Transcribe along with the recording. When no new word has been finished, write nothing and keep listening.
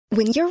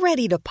When you're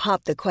ready to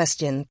pop the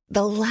question,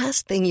 the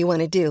last thing you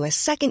want to do is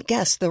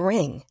second-guess the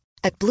ring.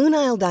 At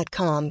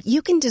BlueNile.com,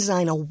 you can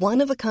design a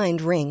one-of-a-kind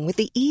ring with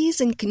the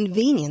ease and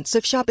convenience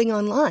of shopping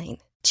online.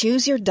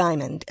 Choose your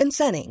diamond and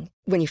setting.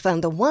 When you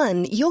find the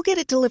one, you'll get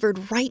it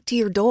delivered right to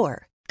your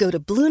door. Go to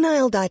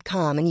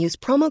BlueNile.com and use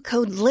promo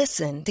code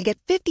LISTEN to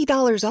get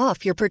 $50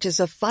 off your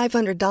purchase of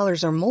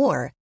 $500 or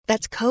more.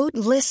 That's code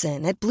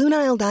LISTEN at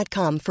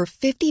BlueNile.com for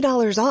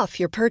 $50 off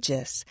your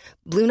purchase.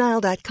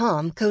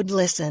 BlueNile.com, code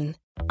LISTEN.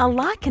 A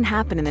lot can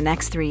happen in the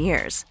next 3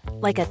 years.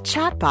 Like a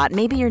chatbot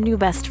may be your new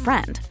best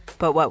friend.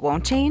 But what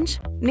won't change?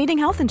 Needing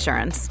health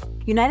insurance.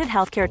 United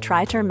Healthcare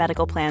Tri-Term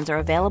Medical Plans are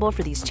available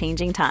for these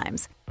changing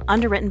times.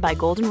 Underwritten by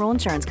Golden Rule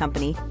Insurance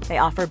Company, they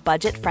offer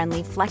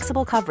budget-friendly,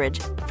 flexible coverage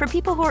for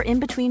people who are in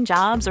between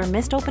jobs or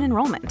missed open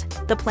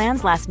enrollment. The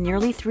plans last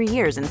nearly 3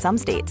 years in some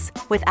states,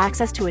 with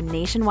access to a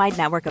nationwide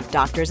network of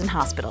doctors and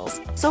hospitals.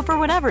 So for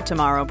whatever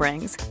tomorrow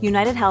brings,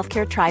 United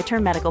Healthcare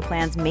Tri-Term Medical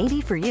Plans may be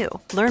for you.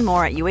 Learn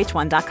more at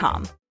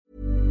uh1.com.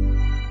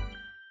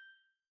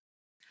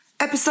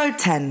 Episode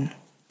 10.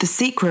 The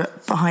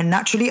secret behind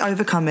naturally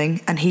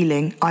overcoming and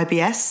healing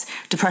IBS,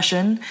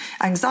 depression,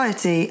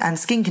 anxiety, and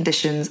skin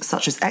conditions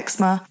such as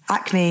eczema,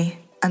 acne,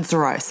 and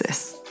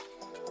psoriasis.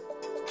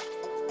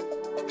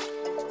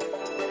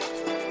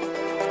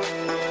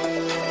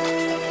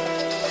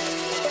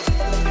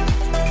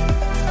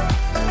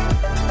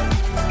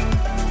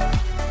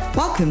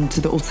 Welcome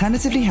to the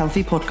Alternatively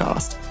Healthy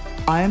podcast.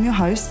 I am your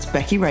host,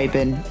 Becky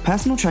Rabin,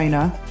 personal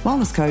trainer,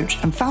 wellness coach,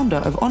 and founder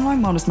of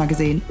online wellness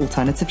magazine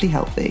Alternatively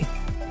Healthy.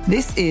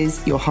 This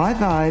is your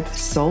high-vibe,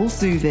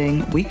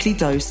 soul-soothing weekly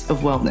dose of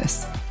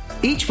wellness.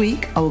 Each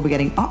week, I will be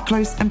getting up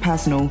close and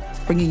personal,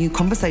 bringing you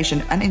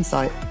conversation and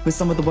insight with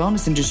some of the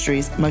wellness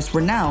industry's most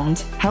renowned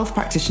health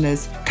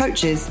practitioners,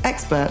 coaches,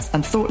 experts,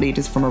 and thought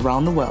leaders from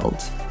around the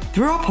world.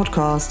 Through our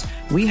podcast,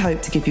 we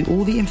hope to give you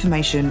all the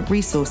information,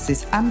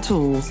 resources, and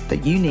tools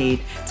that you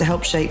need to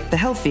help shape the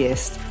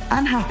healthiest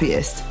and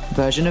happiest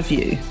version of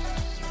you.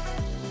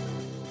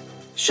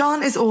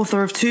 Shann is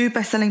author of 2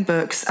 best-selling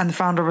books and the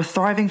founder of a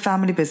thriving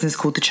family business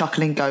called The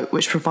Chuckling Goat,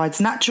 which provides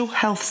natural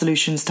health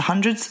solutions to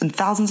hundreds and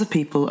thousands of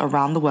people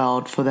around the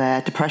world for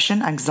their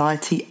depression,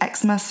 anxiety,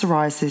 eczema,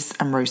 psoriasis,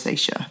 and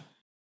rosacea.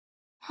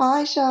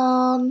 Hi,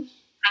 Shann.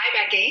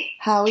 Hi, Becky.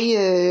 How are you?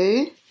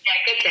 Yeah,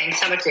 good, thanks.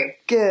 How about you?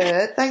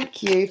 Good.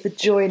 Thank you for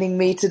joining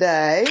me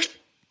today.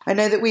 I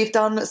know that we've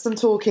done some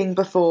talking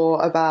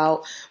before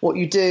about what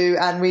you do,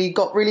 and we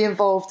got really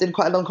involved in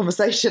quite a long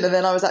conversation, and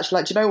then I was actually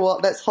like, do you know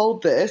what, let's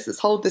hold this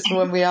for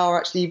when we are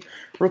actually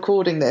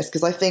recording this,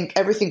 because I think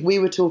everything we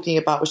were talking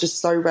about was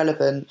just so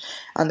relevant,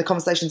 and the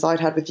conversations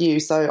I'd had with you,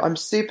 so I'm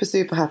super,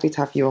 super happy to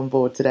have you on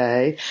board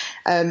today.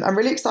 I'm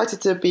really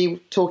excited to be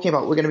talking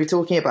about what we're going to be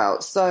talking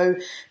about. So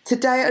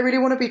today I really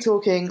want to be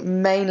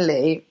talking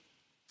mainly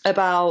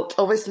about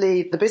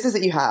obviously the business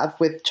that you have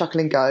with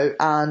Chuckling Goat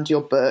and your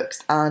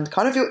books and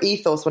kind of your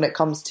ethos when it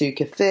comes to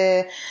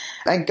kefir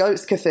and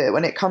goat's kefir,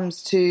 when it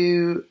comes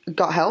to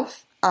gut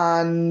health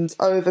and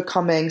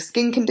overcoming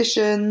skin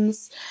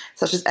conditions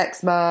such as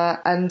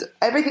eczema and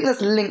everything that's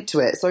linked to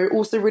it. So I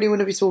also really want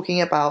to be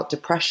talking about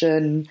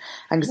depression,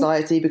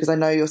 anxiety, because I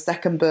know your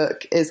second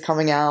book is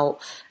coming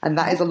out and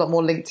that is a lot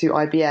more linked to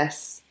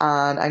IBS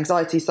and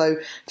anxiety. So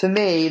for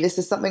me, this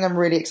is something I'm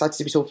really excited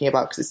to be talking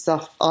about because it's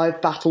stuff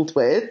I've battled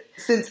with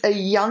since a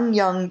young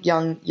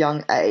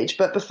age.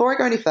 But before I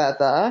go any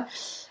further,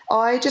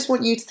 I just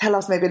want you to tell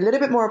us maybe a little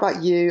bit more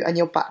about you and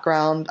your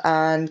background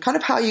and kind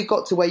of how you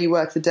got to where you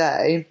were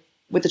today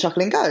with the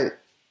Chuckling Goat.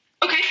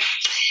 Okay.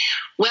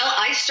 Well,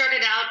 I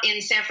started out in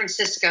San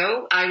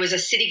Francisco. I was a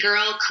city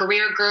girl,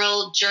 career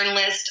girl,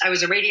 journalist. I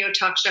was a radio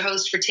talk show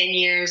host for 10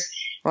 years.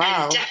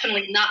 Wow. And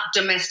definitely not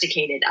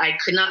domesticated. I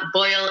could not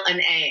boil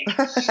an egg.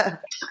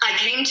 I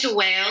came to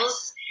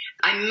Wales.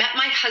 I met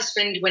my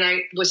husband when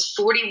I was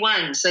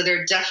 41. So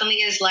there definitely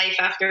is life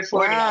after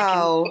 40.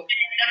 Wow.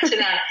 I can get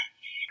to that.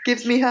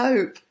 Gives me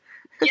hope.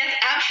 Yes,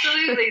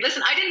 absolutely.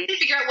 Listen, I didn't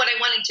figure out what I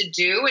wanted to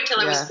do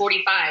until I was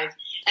 45.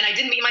 And I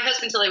didn't meet my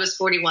husband until I was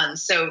 41.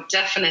 So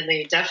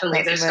definitely, That's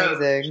there's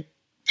amazing. hope.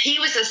 He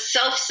was a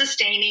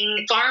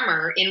self-sustaining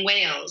farmer in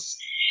Wales.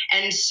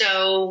 And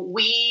so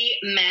we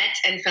met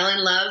and fell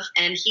in love.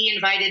 And he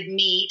invited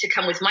me to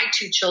come with my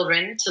 2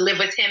 children to live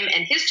with him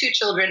and his 2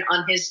 children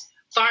on his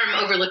farm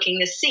overlooking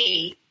the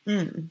sea,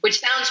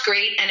 which sounds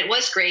great. And it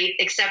was great,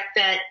 except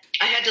that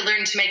I had to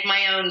learn to make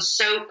my own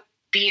soap,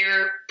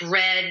 beer,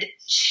 bread,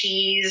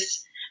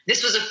 cheese.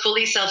 This was a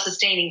fully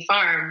self-sustaining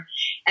farm,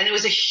 and it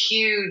was a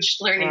huge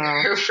learning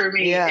curve for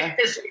me. Yeah.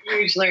 It was a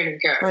huge learning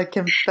curve.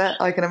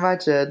 I can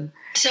imagine.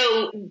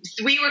 So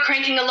we were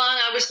cranking along.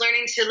 I was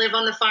learning to live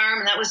on the farm,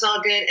 and that was all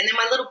good. And then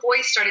my little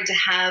boy started to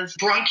have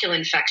bronchial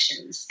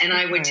infections, and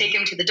I would take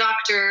him to the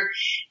doctor,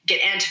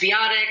 get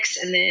antibiotics,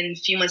 and then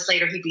a few months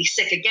later he'd be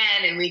sick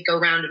again, and we'd go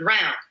round and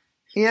round.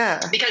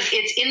 Yeah. Because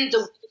it's in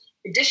the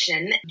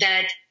tradition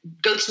that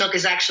goat's milk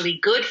is actually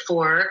good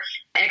for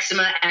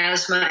eczema,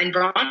 asthma, and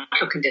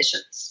bronchial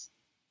conditions.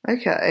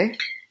 Okay.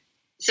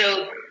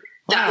 So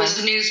That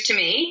was news to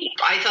me.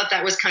 I thought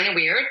that was kind of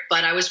weird,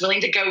 but I was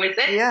willing to go with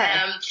it.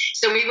 Yeah.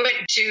 So we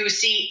went to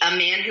see a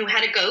man who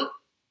had a goat,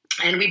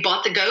 and we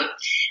bought the goat,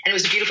 and it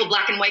was a beautiful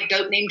black and white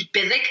goat named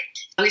Bivik.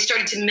 We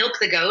started to milk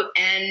the goat,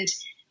 and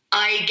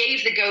I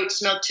gave the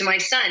goat's milk to my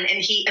son, and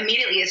he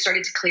immediately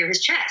started to clear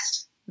his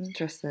chest.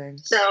 Interesting.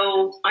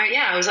 So,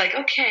 I was like,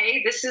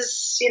 okay, this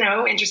is,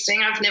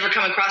 interesting. I've never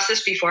come across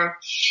this before.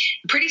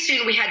 Pretty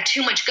soon we had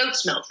too much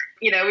goat's milk.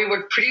 We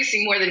were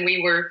producing more than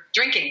we were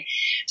drinking.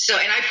 So,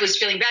 and I was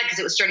feeling bad because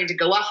it was starting to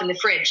go off in the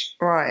fridge.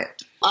 Right.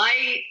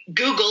 I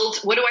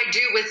Googled, what do I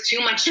do with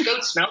too much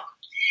goat's milk?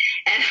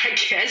 And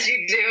as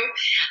you do,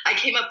 I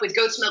came up with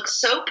goat's milk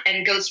soap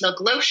and goat's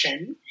milk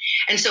lotion.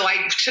 And so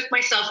I took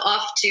myself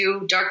off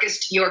to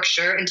darkest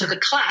Yorkshire and took a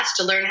class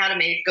to learn how to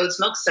make goat's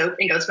milk soap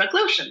and goat's milk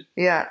lotion.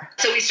 Yeah.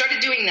 So we started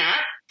doing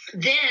that.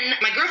 Then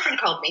my girlfriend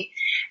called me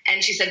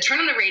and she said, turn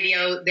on the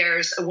radio.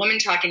 There's a woman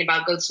talking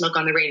about goat's milk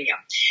on the radio.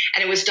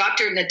 And it was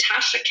Dr.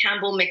 Natasha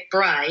Campbell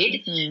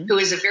McBride, who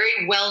is a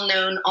very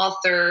well-known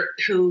author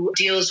who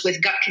deals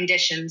with gut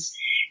conditions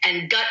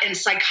and gut and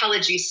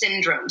psychology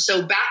syndrome.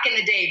 So back in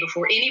the day,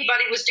 before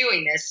anybody was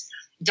doing this,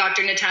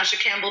 Dr. Natasha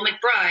Campbell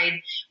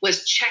McBride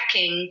was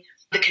checking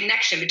the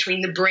connection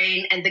between the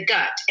brain and the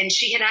gut. And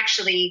she had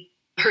actually,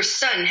 her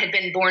son had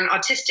been born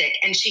autistic,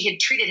 and she had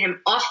treated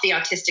him off the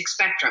autistic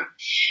spectrum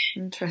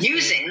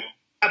using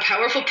a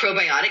powerful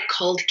probiotic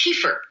called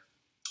kefir.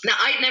 Now,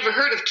 I'd never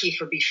heard of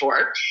kefir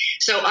before,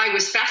 so I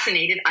was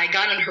fascinated. I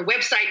got on her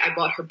website, I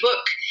bought her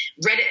book,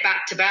 read it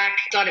back to back,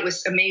 thought it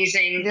was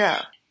amazing.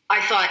 Yeah.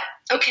 I thought,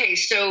 okay,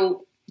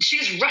 so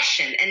she's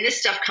Russian, and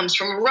this stuff comes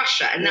from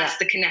Russia, and that's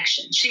the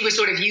connection. She was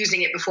sort of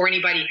using it before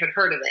anybody had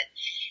heard of it.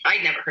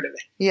 I'd never heard of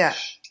it. Yeah.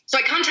 So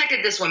I contacted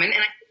this woman, and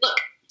I said, look,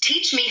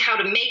 teach me how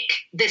to make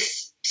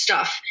this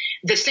stuff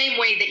the same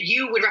way that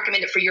you would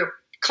recommend it for your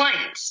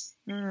clients.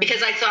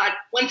 Because I thought,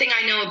 one thing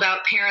I know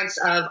about parents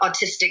of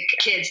autistic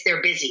kids,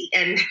 they're busy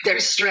and they're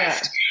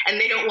stressed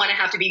and they don't want to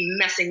have to be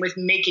messing with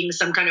making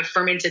some kind of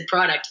fermented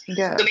product.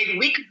 Yeah. So maybe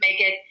we could make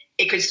it.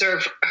 It could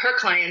serve her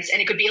clients,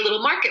 and it could be a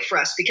little market for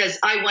us, because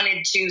I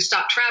wanted to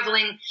stop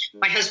traveling.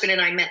 My husband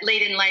and I met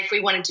late in life. We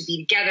wanted to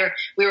be together.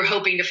 We were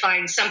hoping to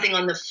find something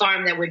on the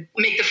farm that would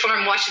make the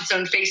farm wash its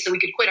own face so we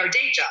could quit our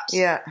day jobs.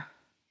 Yeah.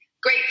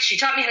 Great. She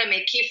taught me how to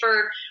make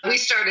kefir. We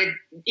started,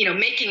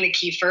 making the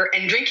kefir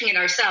and drinking it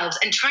ourselves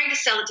and trying to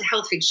sell it to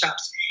health food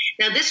shops.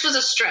 Now, this was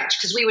a stretch,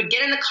 because we would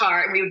get in the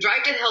car and we would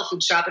drive to the health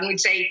food shop and we'd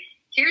say,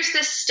 here's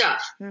this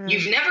stuff.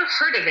 You've never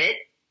heard of it.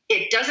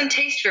 It doesn't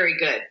taste very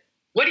good.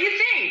 What do you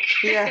think?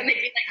 Yeah. And they'd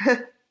be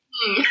like,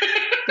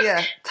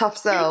 Yeah. Tough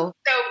sell.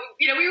 So,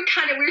 we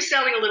were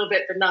selling a little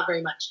bit, but not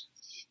very much.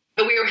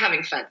 But we were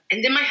having fun.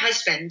 And then my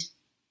husband,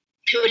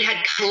 who had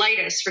had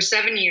colitis for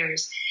 7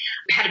 years,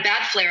 had a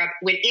bad flare-up,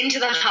 went into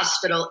the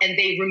hospital, and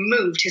they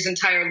removed his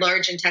entire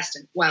large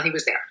intestine while he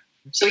was there.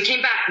 So he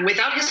came back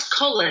without his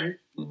colon,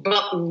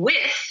 but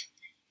with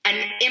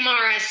an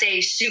MRSA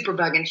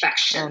superbug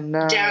infection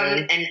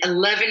down an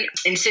 11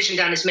 incision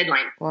down his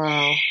midline.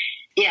 Wow.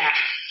 Yeah.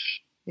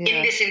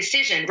 In this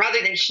incision, rather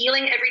than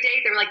healing every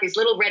day, they were like these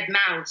little red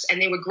mouths,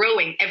 and they were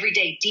growing every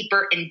day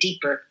deeper and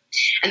deeper.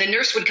 And the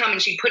nurse would come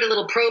and she'd put a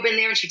little probe in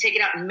there and she'd take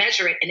it out and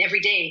measure it. And every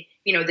day,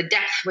 the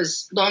depth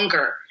was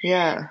longer.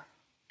 Yeah.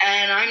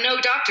 And I'm no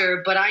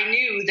doctor, but I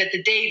knew that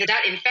the day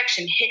that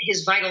infection hit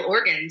his vital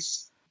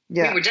organs,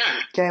 we were done.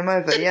 Game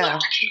over, so the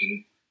doctor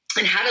came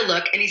and had a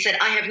look, and he said,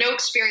 I have no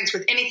experience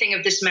with anything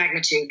of this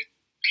magnitude.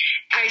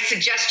 I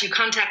suggest you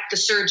contact the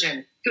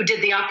surgeon who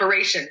did the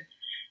operation.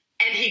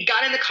 And he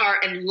got in the car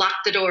and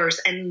locked the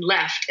doors and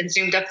left and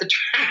zoomed up the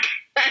track.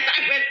 And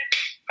I went,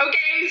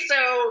 okay,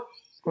 so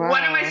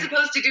what am I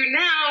supposed to do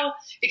now?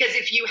 Because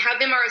if you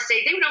have MRSA,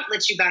 they don't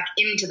let you back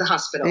into the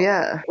hospital.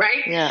 Yeah.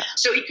 Right? Yeah.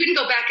 So he couldn't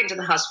go back into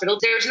the hospital.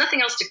 There's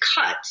nothing else to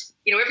cut.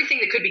 Everything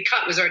that could be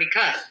cut was already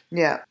cut.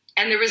 Yeah.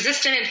 And the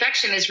resistant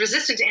infection is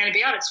resistant to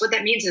antibiotics. What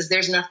that means is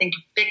there's nothing to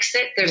fix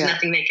it. There's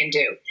nothing they can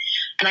do.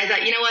 And I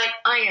thought, you know what?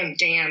 I am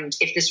damned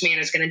if this man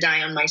is going to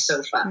die on my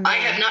sofa. I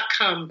have not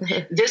come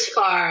this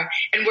far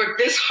and worked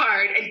this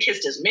hard and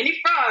kissed as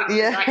many frogs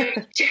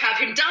to have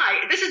him die.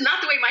 This is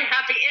not the way my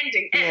happy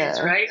ending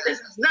ends, right? This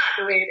is not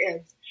the way it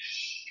ends.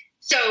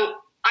 So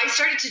I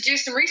started to do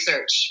some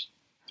research.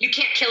 You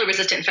can't kill a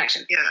resistant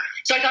infection. Yeah.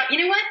 So I thought, you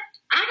know what?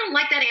 I don't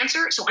like that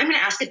answer, so I'm going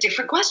to ask a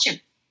different question.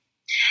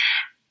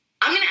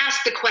 I'm going to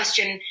ask the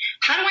question,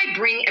 how do I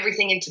bring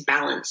everything into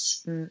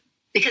balance?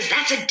 Because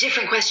that's a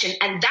different question.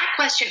 And that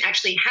question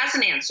actually has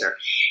an answer.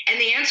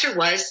 And the answer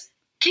was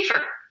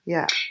kefir.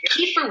 Yeah.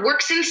 Kefir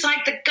works inside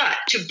the gut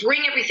to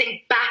bring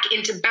everything back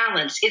into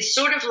balance. It's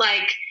sort of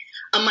like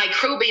a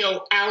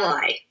microbial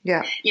ally.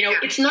 Yeah.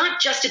 It's not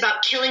just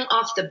about killing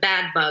off the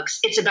bad bugs.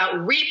 It's about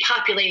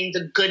repopulating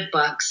the good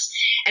bugs.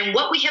 And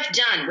what we have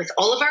done with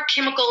all of our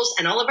chemicals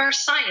and all of our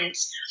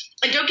science,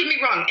 and don't get me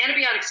wrong,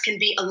 antibiotics can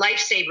be a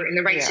lifesaver in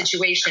the right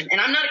situation. And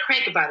I'm not a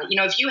crank about it.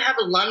 If you have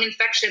a lung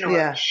infection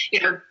or,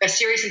 a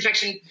serious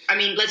infection,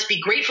 let's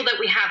be grateful that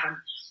we have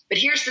them. But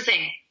here's the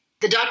thing.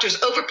 The doctors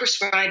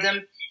overprescribe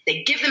them.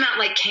 They give them out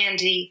like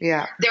candy.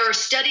 Yeah. There are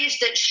studies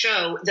that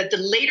show that the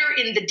later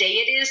in the day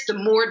it is, the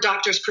more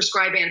doctors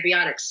prescribe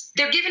antibiotics.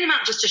 They're giving them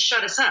out just to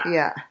shut us up.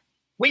 Yeah.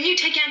 When you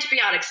take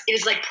antibiotics, it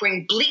is like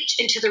pouring bleach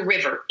into the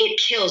river. It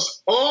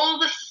kills all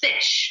the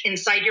fish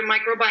inside your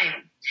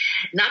microbiome,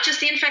 not just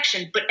the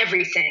infection, but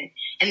everything.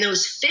 And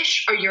those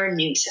fish are your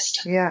immune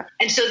system. Yeah.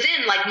 And so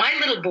then, like my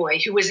little boy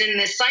who was in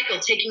this cycle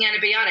taking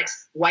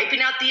antibiotics,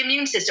 wiping out the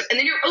immune system, and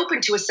then you're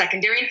open to a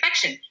secondary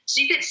infection.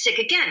 So you get sick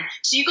again.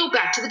 So you go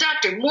back to the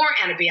doctor, more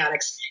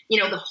antibiotics. You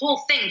know, the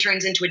whole thing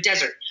turns into a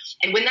desert.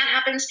 And when that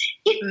happens,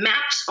 it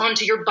maps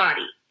onto your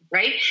body.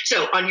 Right?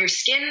 So on your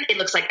skin, it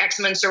looks like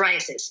eczema and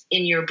psoriasis.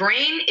 In your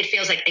brain, it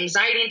feels like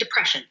anxiety and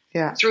depression.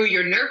 Yeah. Through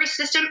your nervous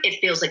system,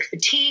 it feels like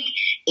fatigue.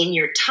 In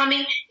your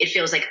tummy, it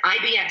feels like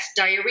IBS,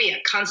 diarrhea,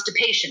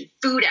 constipation,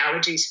 food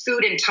allergies,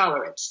 food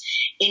intolerance.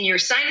 In your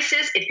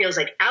sinuses, it feels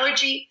like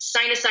allergy,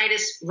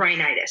 sinusitis,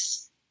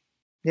 rhinitis.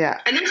 Yeah.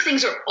 And those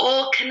things are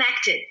all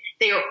connected.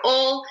 They are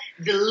all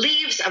the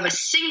leaves of a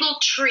single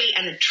tree,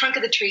 and the trunk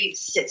of the tree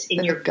sits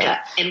in your gut.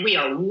 And we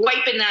are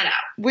wiping that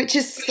out. Which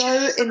is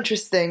so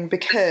interesting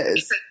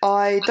because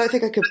I don't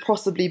think I could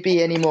possibly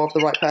be any more of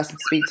the right person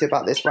to speak to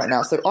about this right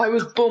now. So I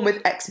was born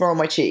with eczema on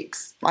my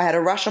cheeks. I had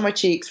a rash on my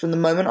cheeks from the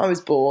moment I was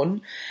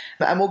born.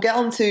 And we'll get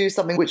on to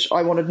something which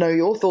I want to know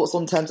your thoughts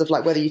on in terms of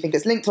like whether you think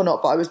it's linked or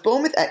not. But I was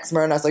born with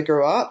eczema, and as I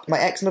grew up, my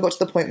eczema got to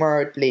the point where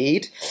I would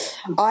bleed.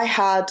 I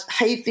had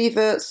hay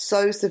fever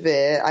so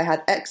severe. I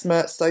had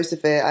eczema so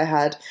severe. I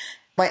had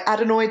my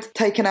adenoids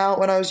taken out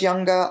when I was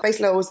younger.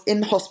 Basically, I was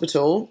in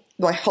hospital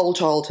my whole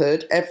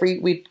childhood.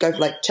 We'd go for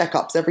like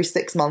checkups every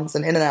 6 months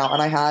and in and out.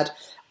 And I had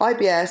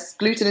IBS,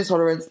 gluten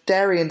intolerance,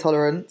 dairy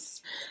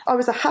intolerance. I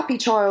was a happy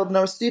child and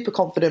I was super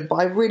confident, but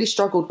I really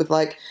struggled with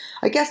like,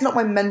 I guess not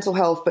my mental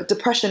health, but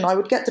depression. I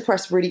would get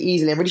depressed really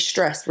easily and really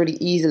stressed really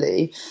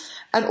easily.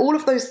 And all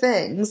of those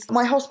things,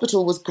 my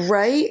hospital was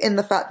great in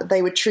the fact that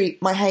they would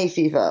treat my hay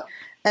fever.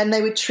 And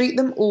they would treat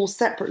them all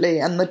separately.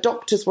 And the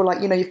doctors were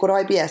like, you know, you've got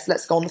IBS,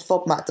 let's go on the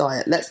FODMAP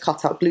diet. Let's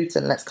cut out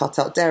gluten, let's cut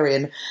out dairy.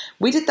 And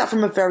we did that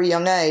from a very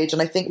young age.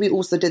 And I think we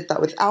also did that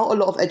without a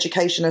lot of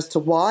education as to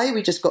why.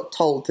 We just got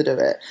told to do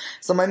it.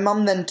 So my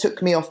mum then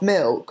took me off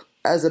milk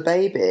as a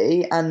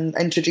baby and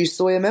introduced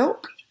soya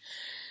milk,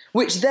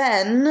 which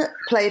then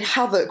played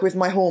havoc with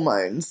my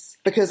hormones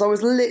because I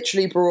was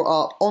literally brought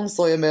up on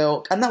soya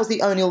milk, and that was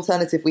the only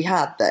alternative we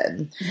had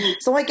then. Mm-hmm.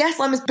 So I guess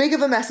I'm as big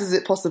of a mess as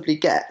it possibly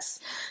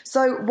gets.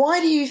 So why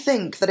do you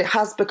think that it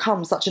has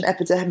become such an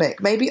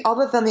epidemic, maybe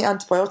other than the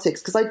antibiotics?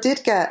 Because I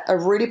did get a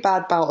really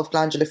bad bout of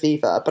glandular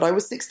fever, but I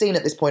was 16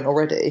 at this point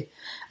already.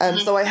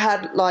 So I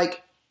had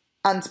like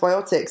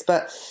antibiotics,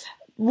 but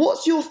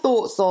what's your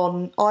thoughts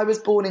on, I was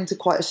born into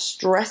quite a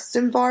stressed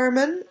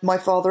environment. My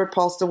father had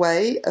passed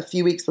away a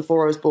few weeks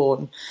before I was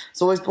born.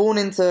 So I was born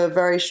into a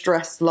very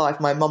stressed life.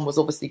 My mum was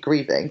obviously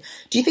grieving.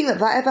 Do you think that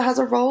that ever has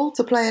a role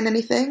to play in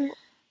anything?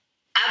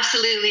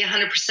 Absolutely,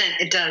 100%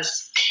 it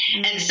does.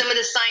 And some of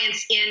the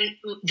science in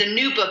the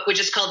new book, which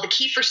is called The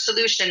Key for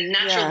Solution,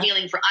 Natural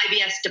Healing for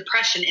IBS,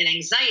 Depression, and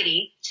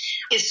Anxiety,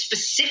 is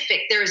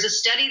specific. There is a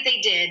study they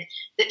did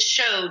that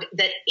showed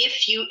that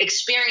if you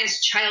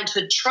experience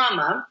childhood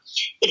trauma,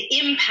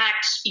 it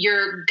impacts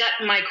your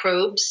gut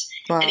microbes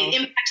and it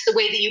impacts the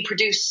way that you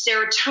produce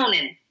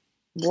serotonin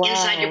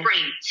inside your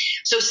brain.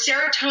 So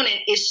serotonin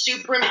is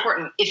super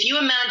important. If you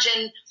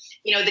imagine,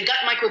 you know, the gut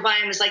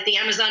microbiome is like the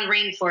Amazon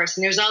rainforest,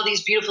 and there's all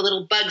these beautiful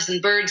little bugs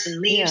and birds and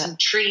leaves and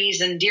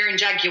trees and deer and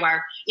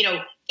jaguar, you know,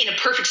 in a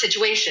perfect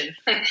situation.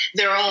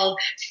 They're all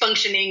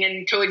functioning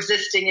and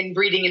coexisting and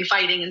breeding and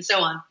fighting and so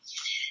on.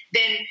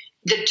 Then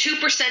the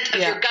 2%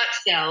 of your gut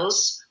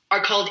cells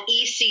are called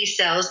EC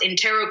cells,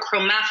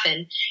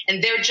 enterochromaffin,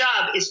 and their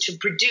job is to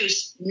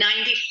produce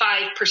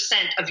 95%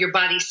 of your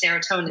body's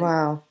serotonin.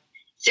 Wow.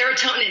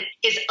 Serotonin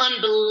is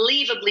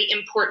unbelievably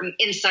important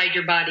inside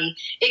your body.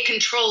 It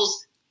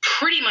controls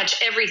pretty much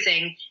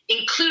everything,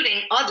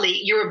 including, oddly,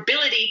 your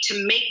ability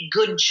to make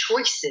good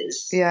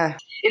choices. Yeah.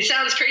 It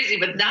sounds crazy,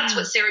 but that's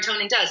what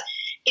serotonin does.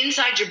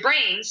 Inside your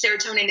brain,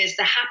 serotonin is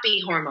the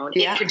happy hormone.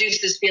 It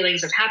produces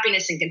feelings of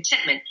happiness and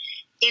contentment.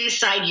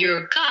 Inside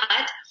your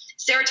gut,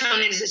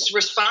 serotonin is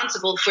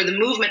responsible for the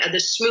movement of the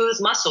smooth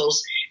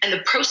muscles and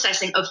the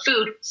processing of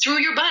food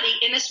through your body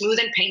in a smooth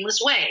and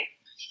painless way.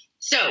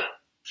 So,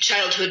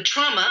 childhood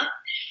trauma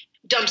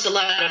dumps a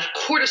lot of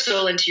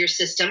cortisol into your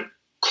system.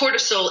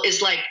 Cortisol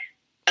is like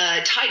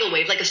a tidal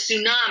wave, like a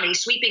tsunami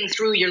sweeping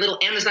through your little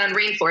Amazon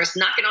rainforest,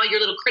 knocking all your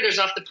little critters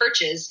off the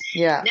perches.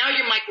 Yeah. Now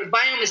your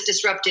microbiome is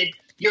disrupted,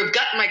 your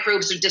gut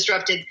microbes are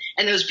disrupted,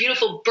 and those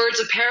beautiful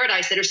birds of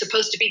paradise that are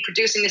supposed to be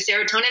producing the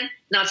serotonin,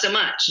 not so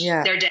much.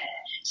 Yeah. They're dead.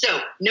 So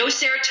no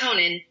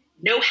serotonin,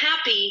 no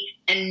happy,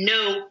 and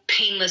no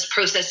painless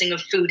processing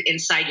of food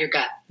inside your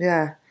gut.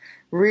 Yeah.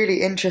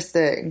 Really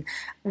interesting.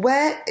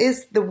 Where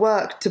is the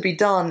work to be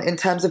done in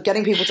terms of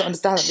getting people to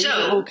understand that these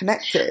are all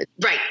connected?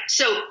 Right.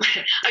 So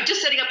I'm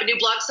just setting up a new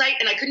blog site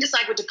and I couldn't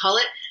decide what to call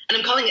it. And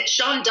I'm calling it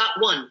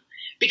Shann.1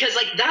 because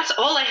like that's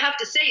all I have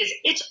to say is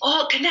it's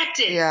all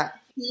connected. Yeah.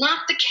 Not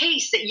the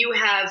case that you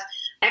have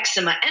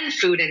eczema and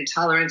food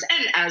intolerance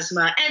and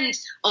asthma and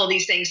all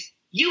these things,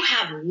 you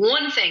have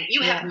one thing.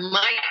 You have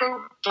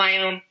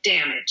microbiome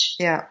damage.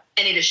 Yeah.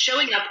 And it is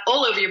showing up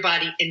all over your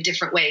body in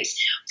different ways.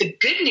 The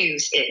good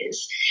news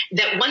is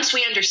that once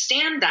we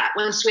understand that,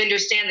 once we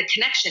understand the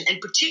connection,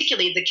 and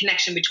particularly the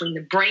connection between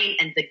the brain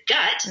and the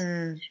gut,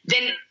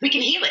 then we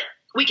can heal it.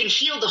 We can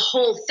heal the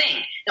whole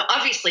thing. Now,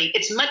 obviously,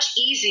 it's much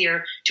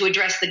easier to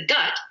address the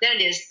gut than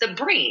it is the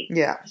brain.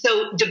 Yeah.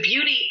 So the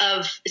beauty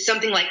of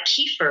something like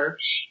kefir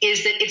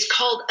is that it's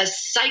called a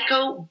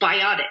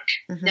psychobiotic.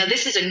 Now,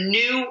 this is a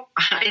new,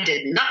 I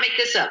did not make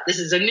this up. This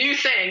is a new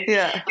thing.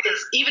 Yeah.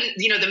 It's even,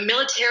 the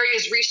military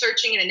is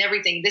researching it and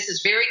everything. This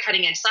is very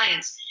cutting edge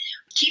science.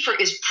 Kefir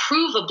is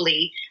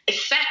provably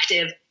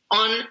effective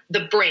on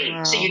the brain.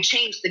 Wow. So you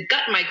change the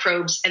gut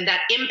microbes and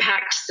that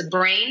impacts the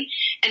brain,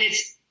 and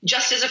it's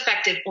just as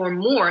effective or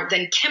more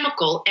than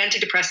chemical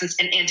antidepressants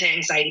and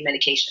anti-anxiety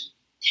medication.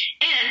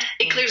 And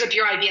it clears up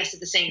your IBS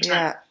at the same time.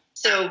 Yeah.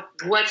 So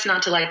what's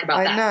not to like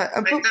about that? I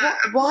know.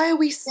 But why are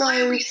we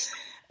so...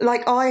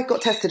 Like, I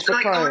got tested for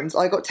Crohn's.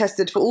 I got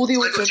tested for all the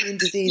autoimmune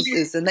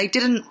diseases, and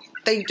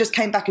they just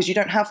came back as you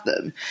don't have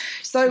them.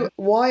 So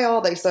why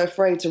are they so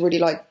afraid to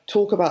really,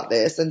 talk about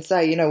this and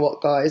say, you know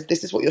what, guys,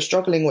 this is what you're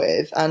struggling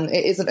with, and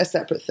it isn't a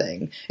separate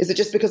thing? Is it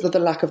just because of the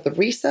lack of the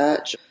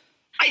research?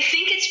 I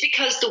think it's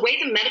because the way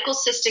the medical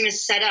system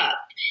is set up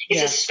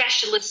is a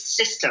specialist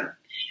system.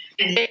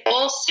 And they're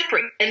all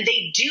separate, and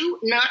they do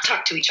not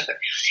talk to each other.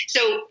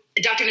 So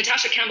Dr.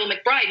 Natasha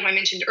Campbell-McBride, who I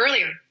mentioned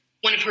earlier,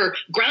 one of her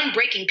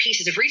groundbreaking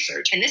pieces of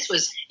research, and this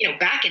was,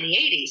 back in the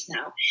 80s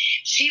now,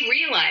 she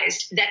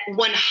realized that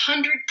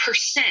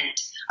 100%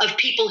 of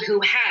people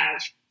who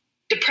have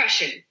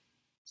depression,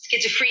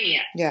 schizophrenia,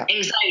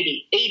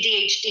 anxiety,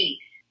 ADHD,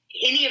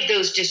 any of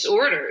those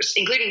disorders,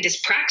 including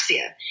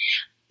dyspraxia,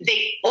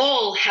 they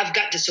all have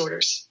gut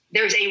disorders.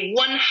 There's a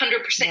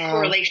 100%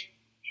 correlation.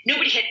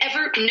 Nobody had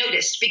ever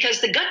noticed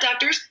because the gut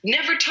doctors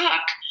never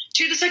talk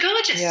to the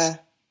psychologists. Yeah.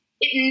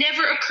 It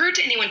never occurred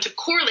to anyone to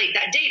correlate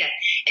that data.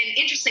 And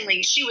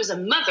interestingly, she was a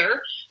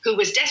mother who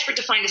was desperate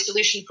to find a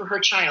solution for her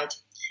child,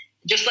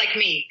 just like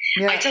me.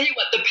 Yeah. I tell you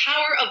what, the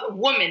power of a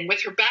woman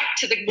with her back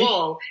to the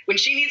wall when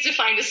she needs to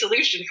find a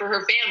solution for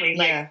her family,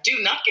 do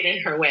not get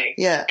in her way.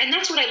 Yeah. And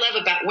that's what I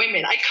love about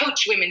women. I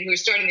coach women who are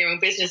starting their own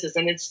businesses,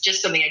 and it's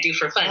just something I do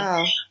for fun.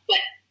 Wow. But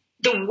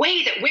the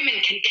way that women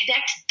can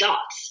connect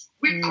dots,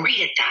 we're great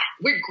at that.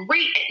 We're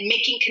great at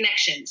making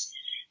connections.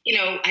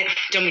 I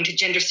don't mean to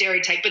gender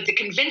stereotype, but the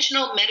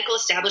conventional medical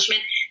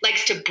establishment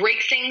likes to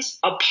break things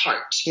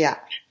apart. Yeah.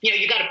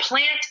 You got a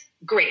plant,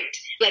 great.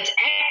 Let's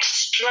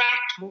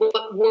extract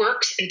what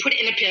works and put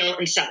it in a pill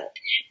and sell it.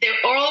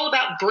 They're all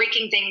about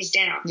breaking things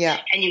down. Yeah.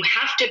 And you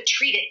have to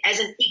treat it as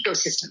an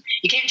ecosystem.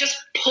 You can't just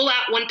pull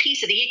out one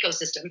piece of the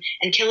ecosystem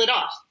and kill it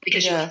off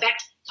because you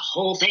affect the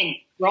whole thing.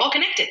 We're all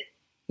connected.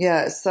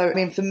 Yeah, so,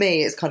 for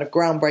me, it's kind of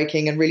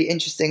groundbreaking and really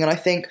interesting. And I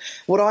think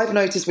what I've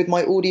noticed with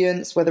my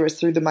audience, whether it's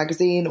through the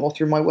magazine or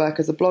through my work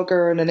as a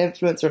blogger and an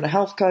influencer and a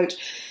health coach,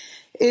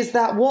 is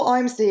that what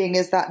I'm seeing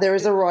is that there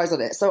is a rise on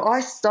it. So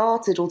I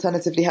started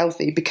Alternatively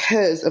Healthy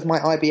because of my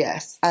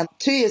IBS. And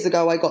 2 years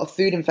ago, I got a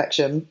food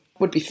infection,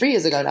 would be 3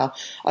 years ago now.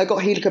 I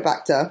got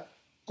Helicobacter,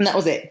 and that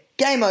was it.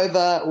 Game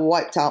over,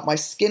 wiped out. My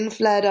skin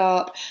flared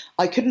up.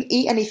 I couldn't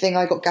eat anything.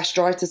 I got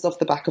gastritis off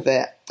the back of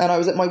it. And I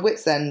was at my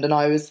wit's end, and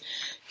I was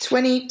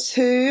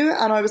 22,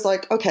 and I was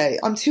like, okay,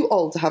 I'm too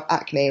old to have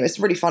acne. It's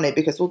really funny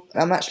because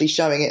I'm actually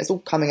showing it. It's all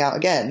coming out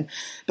again.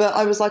 But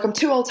I was like, I'm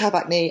too old to have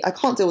acne. I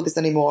can't deal with this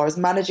anymore. I was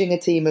managing a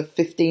team of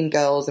 15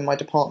 girls in my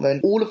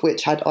department, all of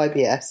which had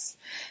IBS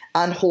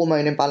and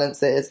hormone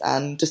imbalances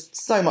and just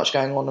so much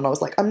going on. And I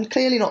was like, I'm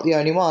clearly not the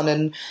only one.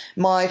 And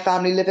my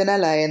family live in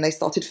LA, and they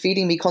started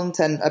feeding me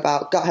content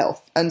about gut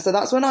health. And so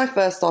that's when I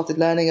first started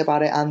learning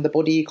about it. And the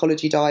body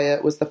ecology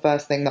diet was the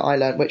first thing that I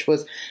learned, which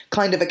was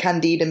kind of a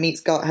Candida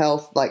meets gut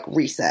health,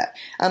 reset.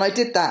 And I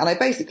did that. And I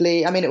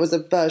basically, it was a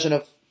version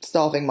of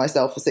starving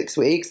myself for 6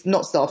 weeks.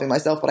 Not starving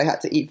myself, but I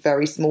had to eat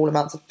very small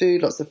amounts of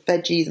food, lots of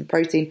veggies and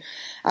protein.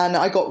 And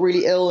I got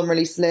really ill and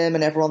really slim,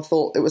 and everyone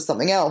thought it was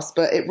something else,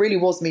 but it really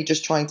was me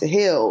just trying to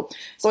heal.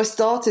 So I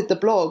started the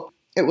blog.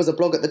 It was a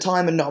blog at the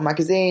time and not a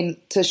magazine,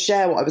 to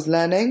share what I was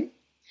learning.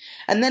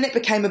 And then it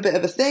became a bit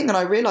of a thing, and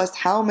I realized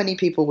how many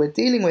people we're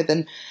dealing with.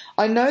 And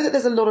I know that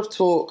there's a lot of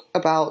talk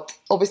about,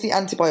 obviously,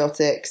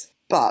 antibiotics.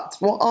 But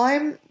what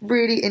I'm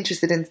really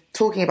interested in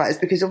talking about is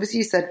because obviously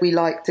you said we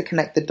like to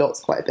connect the dots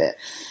quite a bit.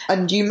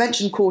 And you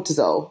mentioned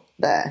cortisol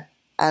there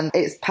and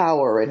its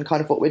power in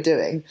kind of what we're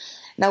doing.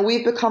 Now,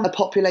 we've become a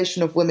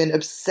population of women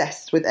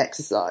obsessed with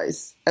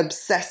exercise,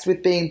 obsessed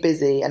with being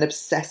busy and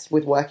obsessed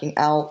with working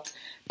out,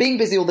 being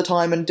busy all the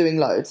time and doing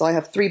loads. I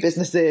have 3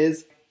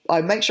 businesses. I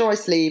make sure I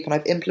sleep, and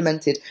I've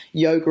implemented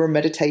yoga and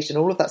meditation,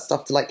 all of that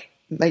stuff to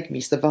make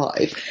me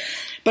survive.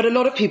 But a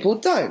lot of people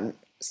don't.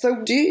 So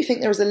do you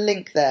think there is a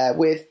link there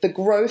with the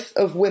growth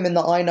of women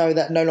that I know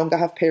that no longer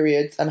have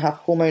periods and have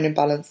hormone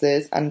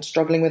imbalances and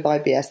struggling with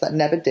IBS that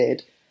never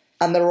did,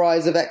 and the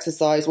rise of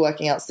exercise,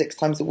 working out 6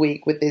 times a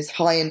week with this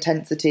high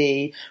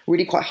intensity,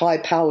 really quite high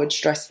powered,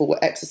 stressful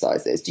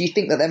exercises. Do you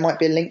think that there might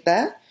be a link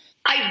there?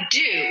 I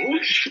do.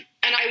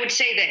 And I would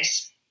say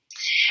this.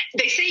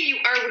 They say you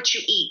are what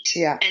you eat.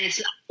 Yeah. And it's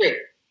not true.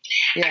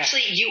 Yeah.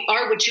 Actually, you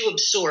are what you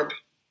absorb.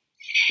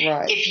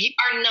 Right. If you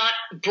are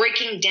not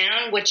breaking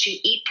down what you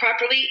eat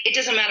properly, it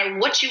doesn't matter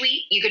what you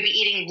eat. You could be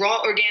eating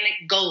raw organic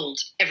gold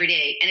every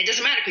day, and it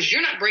doesn't matter because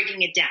you're not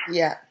breaking it down.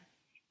 Yeah.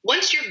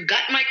 Once your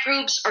gut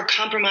microbes are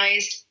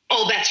compromised,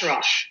 all bets are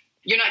off.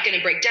 You're not going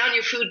to break down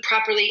your food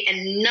properly,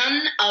 and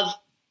none of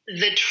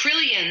the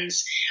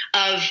trillions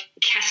of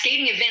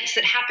cascading events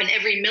that happen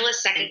every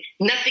millisecond,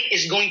 nothing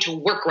is going to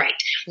work right.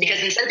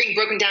 Because instead of being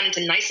broken down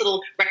into nice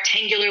little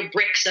rectangular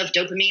bricks of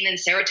dopamine and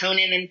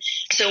serotonin and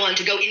so on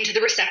to go into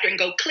the receptor and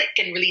go click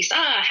and release,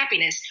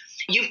 happiness,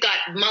 you've got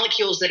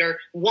molecules that are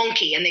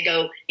wonky and they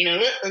go,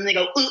 and they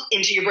go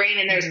into your brain,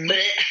 and there's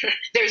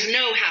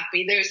no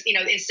happy. There's,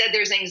 instead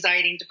there's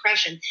anxiety and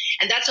depression.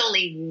 And that's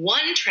only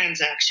one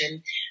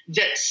transaction.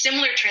 The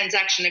similar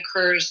transaction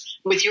occurs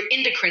with your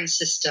endocrine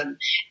system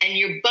and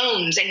your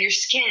bones and your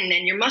skin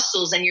and your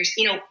muscles and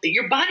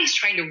your body's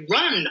trying to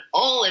run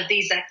all of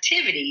these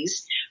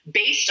activities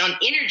based on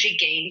energy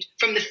gained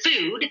from the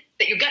food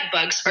that your gut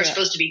bugs are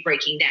supposed to be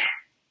breaking down.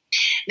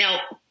 Now,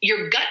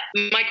 your gut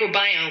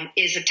microbiome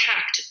is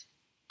attacked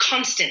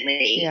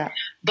constantly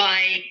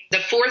by the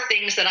 4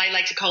 things that I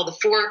like to call the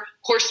 4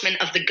 horsemen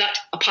of the gut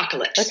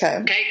apocalypse. Okay.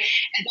 And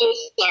those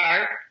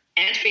are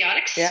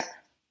antibiotics,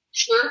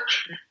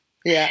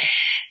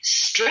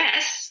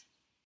 stress,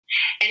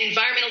 and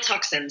environmental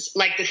toxins,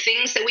 like the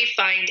things that we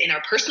find in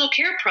our personal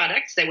care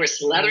products that we're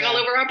slathering all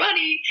over our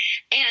body,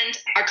 and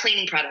our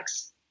cleaning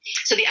products.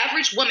 So the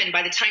average woman,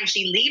 by the time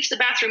she leaves the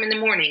bathroom in the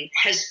morning,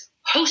 has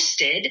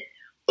hosted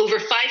over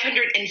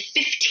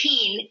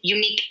 515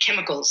 unique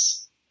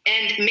chemicals.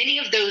 And many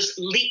of those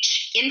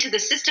leach into the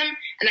system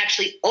and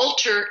actually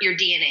alter your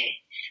DNA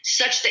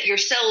such that your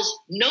cells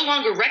no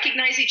longer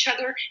recognize each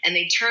other and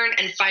they turn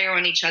and fire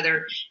on each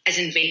other as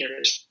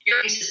invaders. Your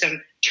immune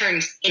system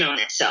turns in on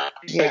itself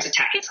and starts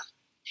attacking itself.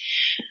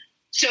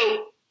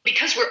 So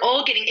because we're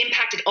all getting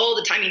impacted all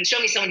the time, show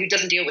me someone who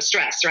doesn't deal with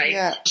stress, right?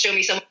 Yeah. Show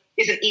me someone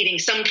who isn't eating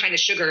some kind of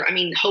sugar.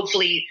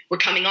 Hopefully we're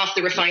coming off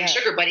the refined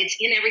sugar, but it's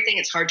in everything.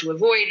 It's hard to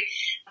avoid.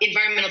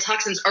 Environmental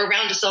toxins are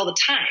around us all the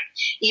time.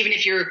 Even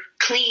if you're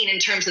clean in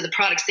terms of the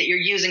products that you're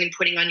using and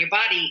putting on your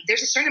body,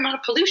 there's a certain amount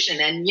of pollution,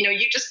 and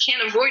you just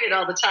can't avoid it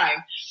all the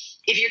time.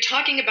 If you're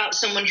talking about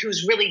someone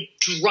who's really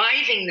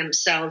driving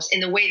themselves in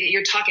the way that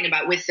you're talking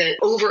about with the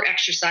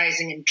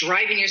over-exercising and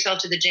driving yourself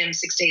to the gym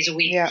 6 days a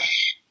week,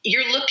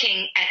 you're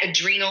looking at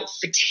adrenal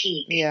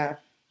fatigue. Yeah.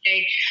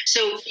 Okay.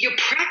 So your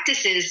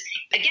practices,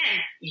 again,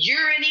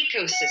 you're an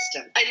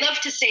ecosystem. I love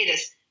to say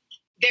this.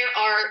 There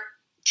are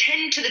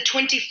 10 to the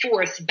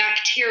 24th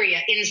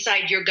bacteria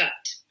inside your gut.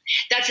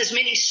 That's as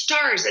many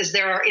stars as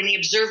there are in the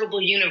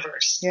observable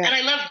universe. Yeah. And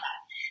I love that.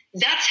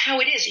 That's how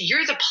it is.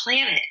 You're the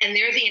planet and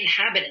they're the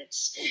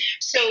inhabitants.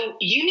 So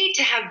you need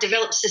to have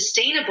developed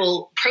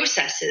sustainable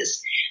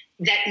processes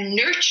that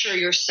nurture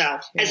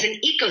yourself as an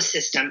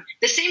ecosystem,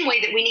 the same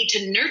way that we need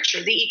to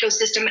nurture the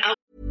ecosystem out.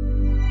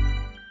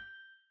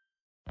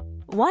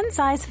 One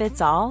size fits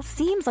all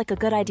seems like a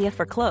good idea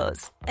for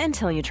clothes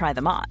until you try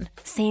them on.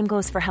 Same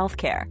goes for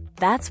healthcare.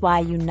 That's why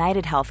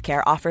United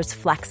Healthcare offers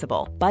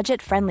flexible,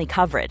 budget-friendly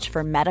coverage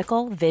for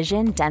medical,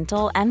 vision,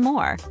 dental, and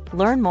more.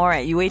 Learn more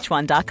at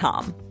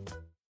uh1.com.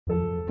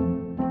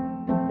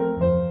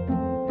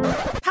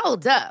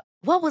 Hold up.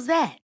 What was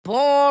that?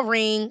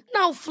 Boring.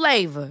 No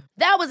flavor.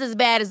 That was as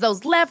bad as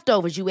those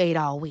leftovers you ate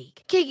all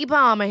week. Keke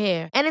Palmer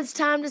here. And it's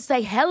time to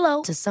say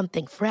hello to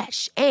something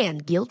fresh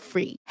and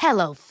guilt-free.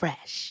 Hello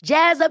Fresh.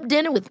 Jazz up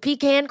dinner with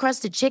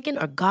pecan-crusted chicken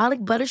or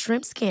garlic butter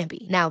shrimp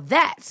scampi. Now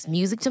that's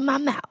music to my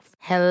mouth.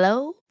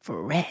 Hello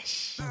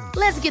Fresh.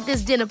 Let's get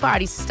this dinner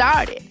party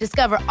started.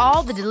 Discover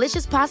all the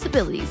delicious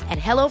possibilities at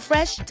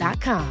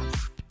HelloFresh.com.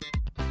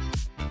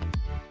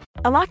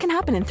 A lot can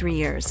happen in 3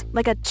 years,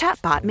 like a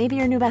chatbot may be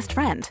your new best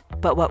friend.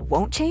 But what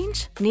won't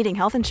change? Needing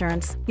health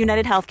insurance.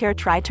 United Healthcare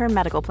Tri-Term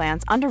Medical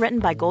Plans, underwritten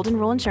by Golden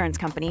Rule Insurance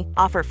Company,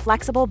 offer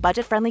flexible,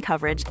 budget-friendly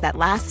coverage that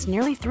lasts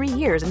nearly 3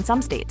 years in some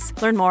states.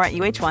 Learn more at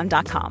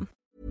uh1.com.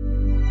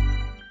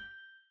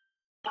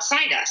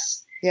 Outside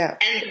us. Yeah.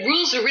 And the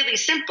rules are really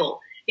simple.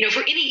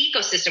 For any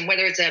ecosystem,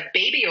 whether it's a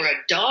baby or a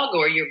dog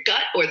or your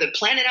gut or the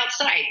planet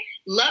outside,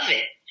 love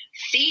it,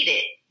 feed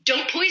it,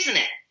 don't poison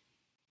it.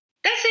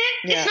 That's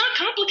it. Yeah. It's not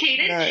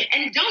complicated. No.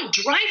 And don't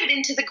drive it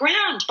into the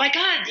ground. By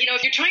God,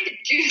 if you're trying to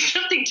do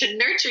something to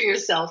nurture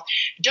yourself,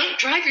 don't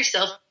drive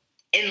yourself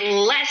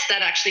unless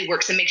that actually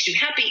works and makes you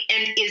happy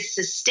and is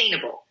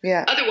sustainable.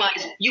 Yeah.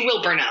 Otherwise, you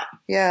will burn out.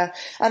 Yeah.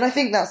 And I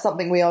think that's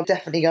something we are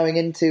definitely going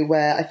into,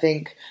 where I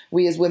think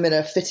we as women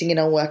are fitting in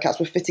our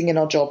workouts, we're fitting in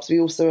our jobs. We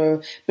also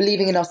are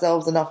believing in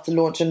ourselves enough to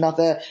launch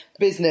another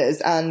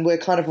business, and we're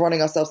kind of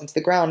running ourselves into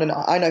the ground. And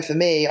I know for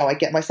me, I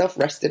get myself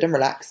rested and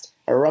relaxed.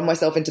 I run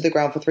myself into the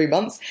ground for 3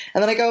 months,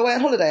 and then I go away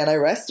on holiday and I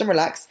rest and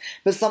relax.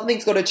 But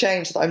something's got to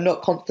change so that I'm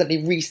not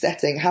constantly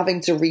resetting,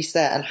 having to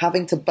reset and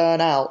having to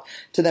burn out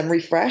to then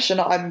refresh. And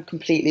I'm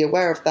completely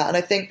aware of that. And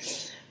I think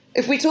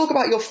if we talk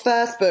about your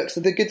first book,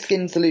 so The Good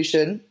Skin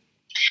Solution.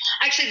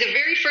 Actually, the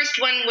very first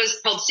one was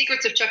called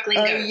Secrets of Chuckling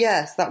Goats. Oh,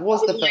 yes, that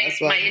was the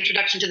first one. My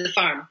introduction to the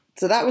farm.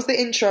 So that was the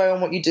intro on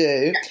what you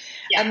do.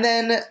 Yeah. And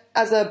then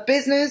as a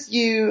business,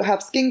 you have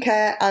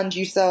skincare and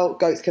you sell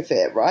goat's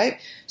kefir, right?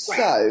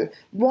 So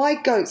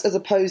why goats as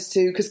opposed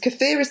to, because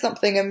kefir is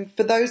something, and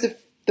for those of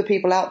the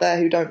people out there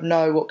who don't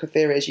know what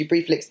kefir is, you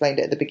briefly explained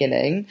it at the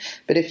beginning.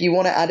 But if you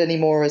want to add any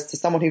more as to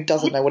someone who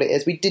doesn't know what it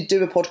is, we did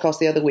do a podcast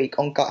the other week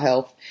on gut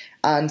health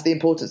and the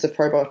importance of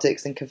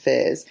probiotics and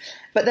kefirs.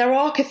 But there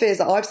are kefirs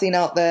that I've seen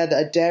out there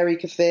that are dairy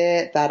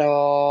kefir, that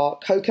are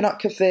coconut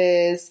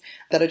kefirs,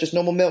 that are just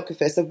normal milk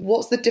kefir. So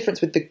what's the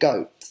difference with the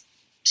goat?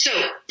 So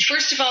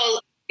first of all,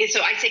 so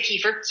I say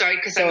kefir, sorry,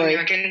 because I'm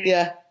American.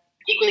 Yeah.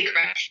 Equally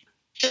correct.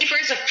 Kefir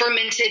is a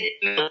fermented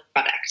milk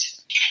product.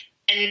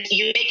 And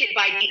you make it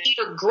by the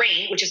kefir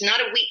grain, which is not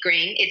a wheat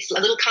grain. It's a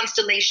little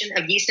constellation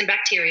of yeast and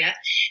bacteria,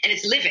 and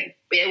it's living.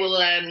 It will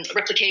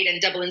replicate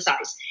and double in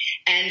size.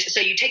 And so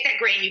you take that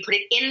grain, you put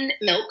it in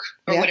milk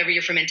or whatever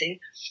you're fermenting,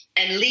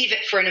 and leave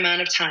it for an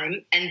amount of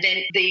time. And then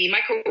the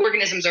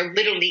microorganisms are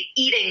literally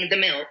eating the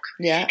milk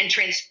and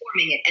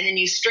transforming it. And then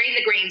you strain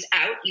the grains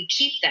out. You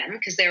keep them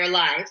because they're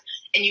alive,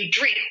 and you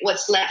drink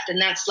what's left. And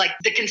that's like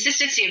the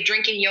consistency of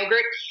drinking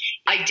yogurt.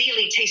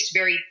 Ideally tastes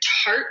very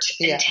tart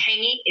and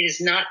tangy. It is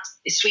not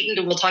sweetened,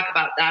 and we'll talk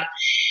about that.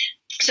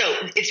 So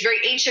it's very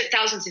ancient,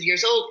 thousands of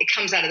years old. It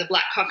comes out of the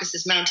Black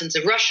Caucasus Mountains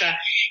of Russia.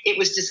 It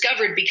was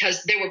discovered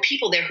because there were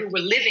people there who were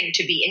living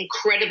to be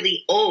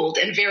incredibly old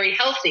and very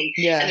healthy.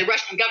 Yeah. And the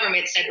Russian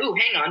government said, "Ooh,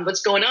 hang on,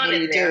 what's going on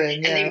in there?"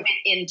 And they went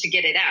in to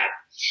get it out.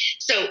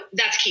 So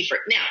that's kefir.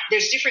 Now,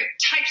 there's different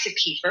types of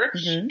kefir,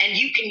 and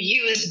you can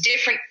use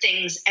different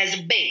things as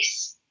a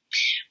base.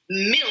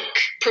 Milk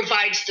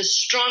provides the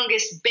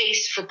strongest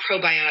base for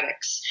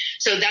probiotics.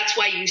 So that's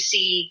why you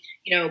see,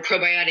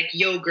 probiotic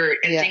yogurt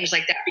and things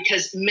like that,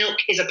 because milk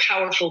is a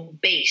powerful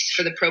base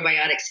for the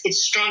probiotics.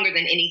 It's stronger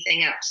than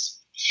anything else.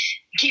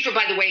 Kefir,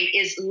 by the way,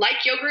 is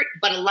like yogurt,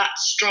 but a lot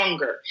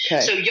stronger.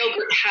 Okay. So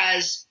yogurt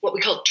has what we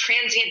call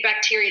transient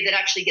bacteria that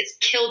actually gets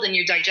killed in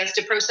your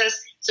digestive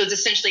process. So it's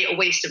essentially a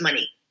waste of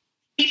money.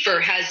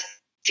 Kefir has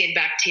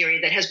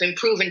bacteria that has been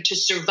proven to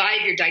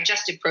survive your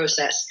digestive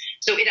process.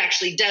 So it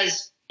actually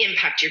does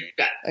impact your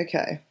gut.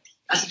 Okay.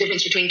 That's the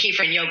difference between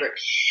kefir and yogurt.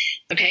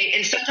 Okay.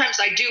 And sometimes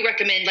I do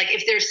recommend, like,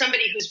 if there's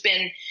somebody who's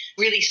been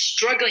really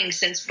struggling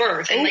since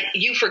birth, and like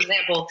you, for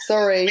example.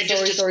 Sorry.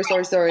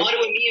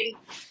 Autoimmune.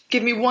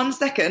 Give me 1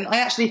 second. I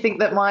actually think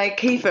that my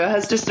kefir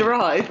has just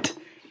arrived.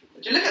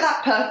 Would you look at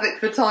that? Perfect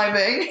for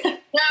timing.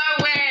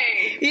 No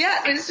way. Yeah,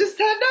 it's just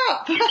turned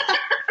up.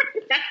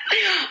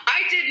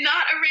 I did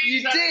not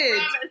arrange that.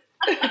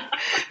 You did.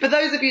 For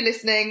those of you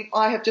listening,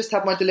 I have just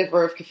had my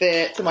deliverer of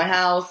kefir to my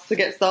house to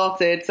get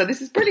started. So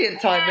this is brilliant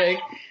timing.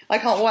 I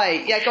can't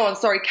wait. Yeah, go on.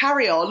 Sorry,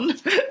 carry on.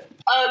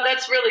 Oh,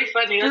 that's really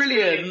funny. That's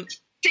brilliant.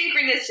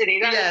 Synchronicity.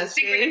 That's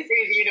the synchronicity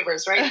of the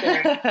universe right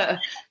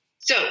there.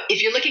 So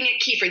if you're looking at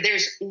kefir,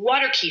 there's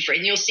water kefir,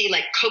 and you'll see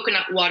like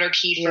coconut water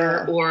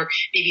kefir or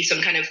maybe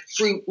some kind of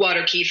fruit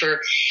water kefir.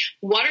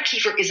 Water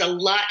kefir is a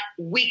lot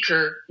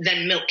weaker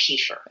than milk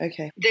kefir.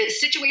 Okay. The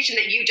situation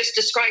that you just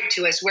described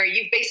to us, where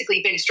you've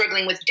basically been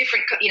struggling with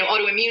different,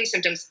 autoimmune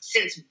symptoms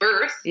since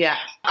birth. Yeah.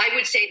 I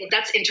would say that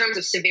that's, in terms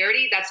of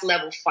severity, that's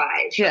level 5.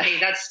 Yeah. Okay.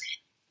 That's,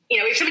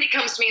 if somebody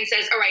comes to me and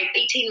says, all right,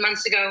 18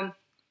 months ago,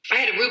 I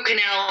had a root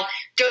canal,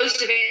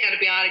 dosed of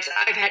antibiotics.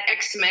 I've had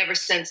eczema ever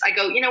since. I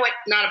go, you know what?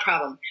 Not a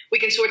problem. We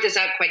can sort this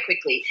out quite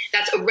quickly.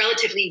 That's a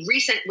relatively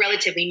recent,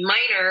 relatively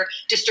minor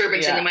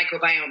disturbance in the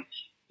microbiome.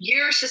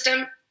 Your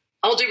system,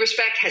 all due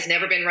respect, has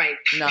never been right.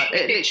 No,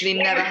 it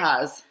literally never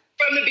has.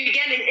 From the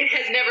beginning, it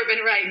has never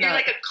been right. No. You're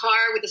like a car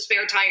with a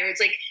spare tire. It's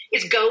like,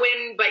 it's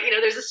going, but,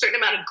 there's a certain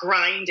amount of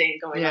grinding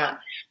going on.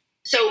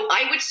 So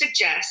I would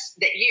suggest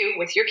that you,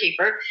 with your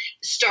kefir,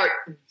 start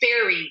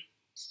very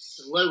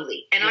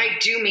slowly. And I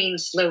do mean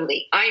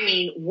slowly. I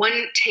mean 1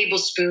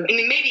 tablespoon,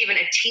 maybe even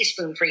a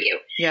teaspoon for you.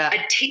 Yeah.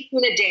 A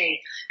teaspoon a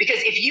day.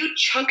 Because if you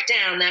chunk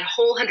down that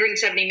whole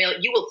 170 ml,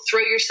 you will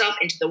throw yourself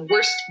into the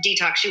worst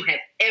detox you have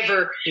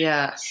ever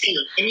seen.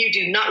 And you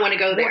do not want to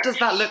go there. What does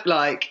that look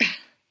like?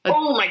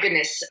 Oh my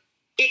goodness.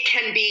 It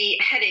can be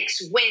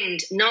headaches,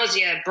 wind,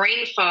 nausea,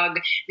 brain fog.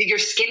 Your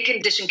skin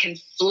condition can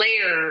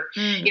flare.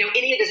 Any of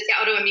these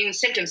autoimmune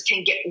symptoms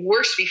can get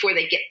worse before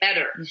they get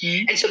better.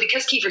 And so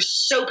because kefir is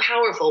so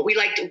powerful, we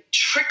like to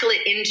trickle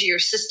it into your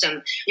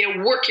system,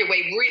 work your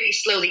way really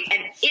slowly.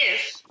 And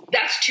if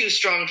that's too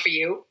strong for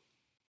you,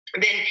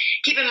 then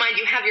keep in mind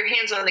you have your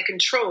hands on the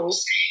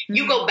controls.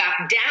 You go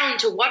back down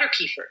to water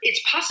kefir.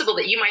 It's possible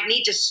that you might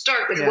need to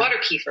start with water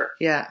kefir.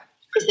 Yeah.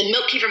 Because the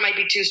milk kefir might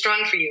be too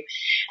strong for you.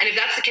 And if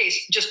that's the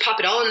case, just pop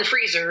it all in the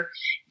freezer,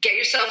 get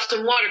yourself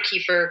some water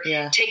kefir,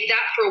 take that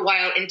for a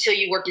while until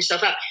you work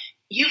yourself up.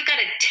 you've got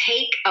to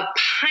take a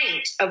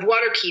pint of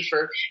water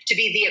kefir to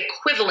be the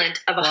equivalent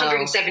of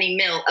 170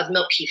 mil of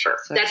milk kefir.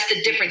 So that's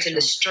the difference in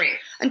the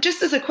strength. And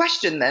just as a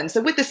question then,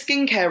 so with the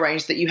skincare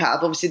range that you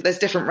have, obviously there's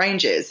different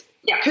ranges.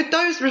 Yeah. Could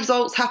those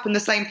results happen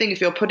the same thing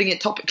if you're putting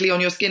it topically on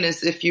your skin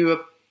as if you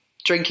were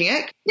drinking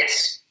it?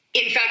 Yes.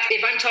 In fact,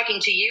 if I'm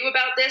talking to you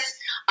about this,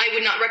 I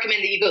would not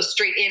recommend that you go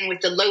straight in with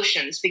the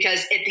lotions, because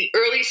at the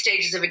early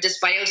stages of a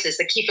dysbiosis,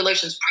 the kefir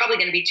lotion is probably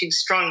going to be too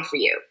strong for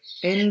you.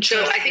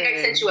 Interesting. So I think I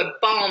sent you a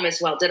balm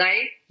as well, did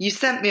I? You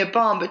sent me a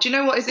balm, but do you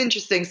know what is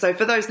interesting? So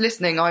for those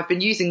listening, I've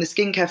been using the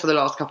skincare for the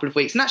last couple of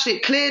weeks, and actually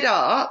it cleared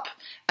up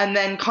and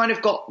then kind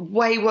of got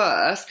way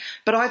worse.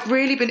 But I've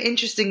really been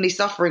interestingly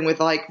suffering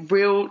with like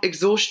real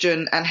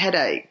exhaustion and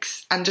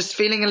headaches and just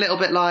feeling a little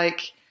bit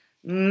like...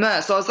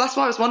 So that's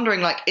why I was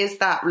wondering, like, is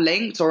that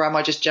linked, or am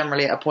I just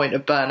generally at a point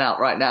of burnout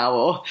right now?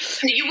 Or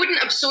you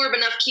wouldn't absorb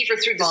enough kefir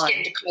through the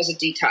skin to cause a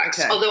detox.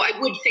 Okay. Although I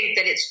would think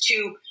that it's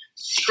too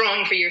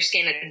strong for your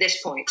skin at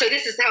this point. So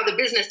this is how the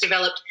business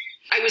developed.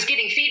 I was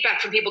getting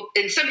feedback from people,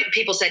 and some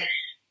people said,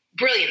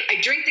 brilliant,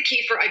 I drink the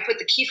kefir, I put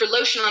the kefir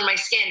lotion on my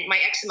skin, my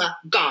eczema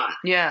gone.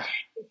 Yeah.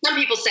 Some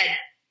people said,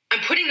 I'm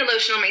putting the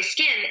lotion on my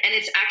skin and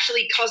it's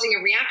actually causing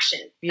a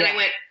reaction. Yeah. And I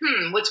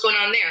went, what's going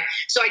on there?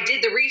 So I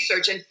did the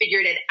research and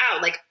figured it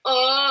out. Like,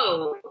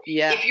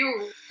 if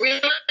you're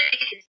really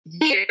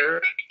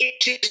here,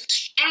 it's too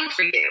strong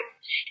for you.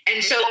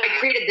 And so I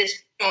created this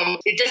foam.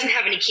 It doesn't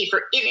have any kefir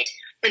in it.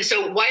 And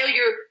so while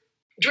you're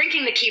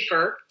drinking the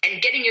kefir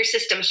and getting your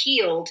system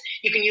healed,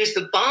 you can use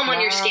the balm on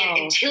your skin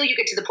until you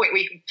get to the point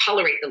where you can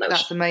tolerate the lotion.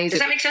 That's amazing. Does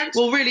that make sense?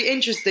 Well, really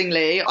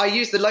interestingly, I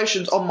used the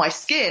lotions on my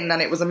skin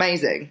and it was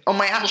amazing. On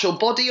my actual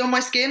body, on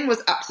my skin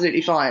was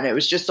absolutely fine. It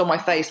was just on my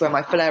face where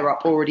my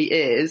flare-up already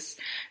is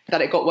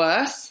that it got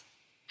worse.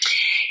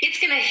 It's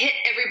going to hit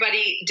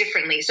everybody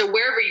differently. So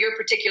wherever your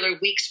particular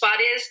weak spot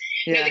is,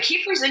 you know, the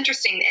kefir is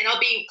interesting, and I'll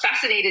be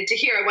fascinated to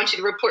hear. I want you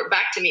to report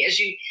back to me as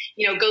you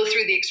go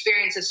through the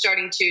experience of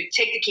starting to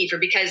take the kefir,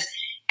 because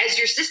as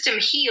your system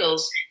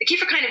heals, the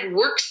kefir kind of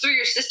works through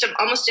your system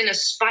almost in a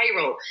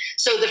spiral.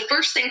 So the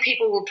first thing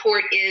people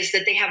report is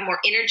that they have more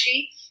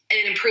energy and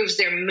it improves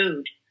their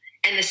mood.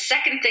 And the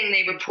second thing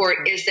they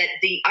report is that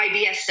the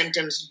IBS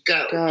symptoms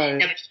go.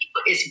 Now, kefir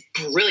is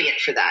brilliant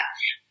for that.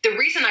 The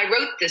reason I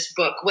wrote this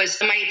book was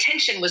my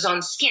attention was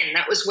on skin.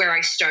 That was where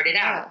I started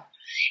out.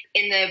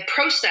 In the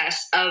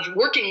process of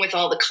working with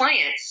all the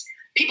clients,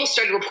 people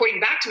started reporting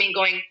back to me and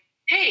going,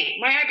 hey,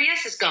 my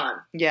IBS is gone.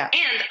 Yeah.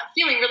 And I'm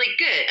feeling really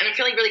good. And I'm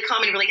feeling really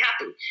calm and really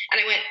happy.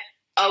 And I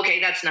went, okay,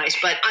 that's nice,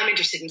 but I'm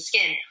interested in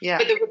skin. Yeah.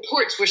 But the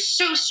reports were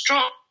so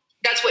strong.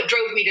 That's what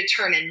drove me to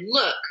turn and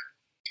look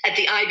at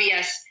the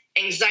IBS,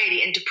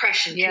 anxiety, and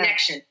depression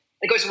connection.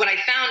 Of course, what I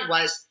found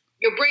was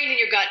your brain and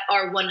your gut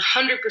are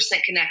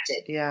 100%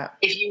 connected. Yeah.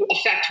 If you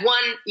affect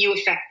one, you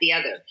affect the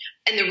other.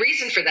 And the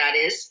reason for that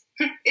is,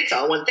 it's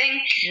all one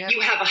thing. Yeah. You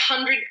have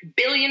 100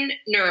 billion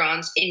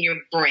neurons in your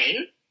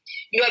brain.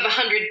 You have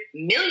 100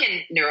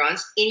 million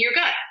neurons in your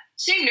gut.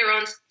 Same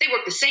neurons, they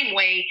work the same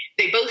way.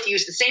 They both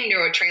use the same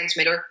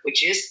neurotransmitter,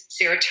 which is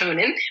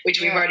serotonin,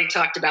 which we've already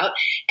talked about.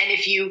 And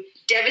if you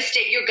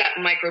devastate your gut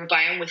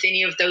microbiome with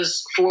any of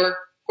those 4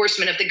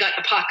 horsemen of the gut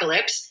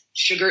apocalypse,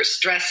 sugar,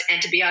 stress,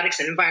 antibiotics,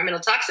 and environmental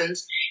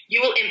toxins,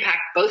 you will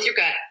impact both your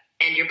gut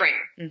and your brain.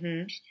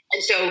 Mm-hmm.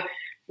 And so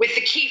with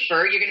the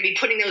kefir, you're going to be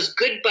putting those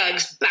good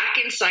bugs back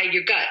inside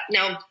your gut.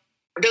 Now,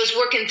 those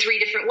work in 3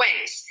 different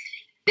ways.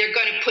 They're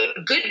going to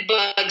put good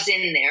bugs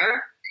in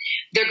there.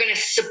 They're going to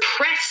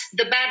suppress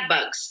the bad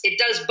bugs. It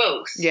does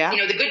both. Yeah.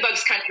 The good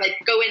bugs kind of like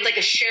go in like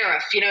a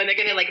sheriff, and they're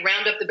going to like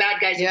round up the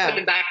bad guys and put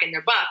them back in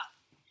their box.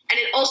 And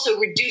it also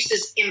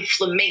reduces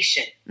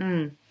inflammation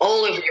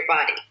all over your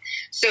body.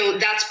 So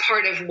that's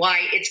part of why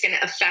it's going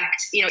to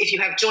affect, if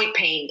you have joint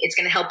pain, it's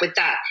going to help with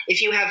that.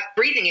 If you have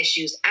breathing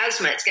issues,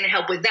 asthma, it's going to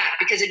help with that,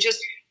 because it just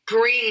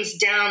brings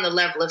down the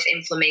level of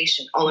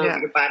inflammation all over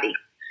your body.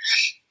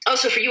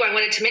 Also for you, I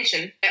wanted to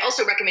mention, I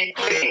also recommend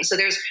other things. So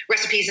there's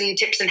recipes and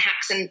tips and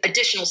hacks and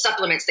additional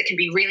supplements that can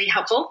be really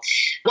helpful.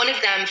 One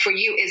of them for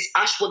you is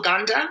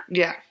ashwagandha.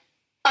 Yeah.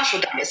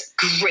 Ashwagandha is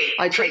great.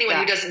 For anyone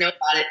who doesn't know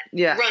about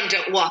it, run,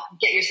 don't walk,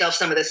 get yourself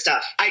some of this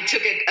stuff. I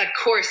took a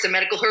course, a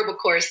medical herbal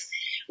course,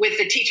 with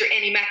the teacher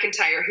Annie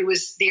McIntyre, who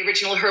was the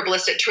original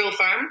herbalist at Trill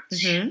Farm,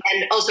 and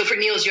also for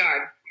Neil's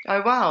Yard.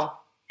 Oh, wow.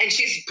 And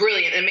she's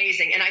brilliant,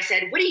 amazing. And I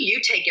said, what do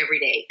you take every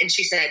day? And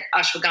she said,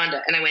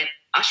 ashwagandha. And I went,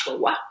 ashwa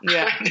what?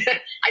 Yeah.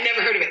 I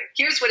never heard of it.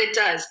 Here's what it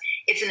does.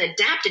 It's an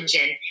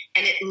adaptogen,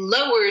 and it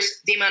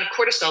lowers the amount of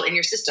cortisol in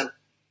your system.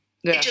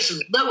 Yeah. It just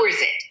lowers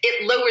it.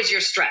 It lowers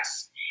your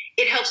stress.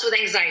 It helps with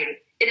anxiety.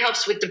 It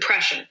helps with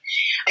depression.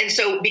 And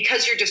so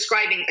because you're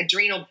describing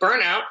adrenal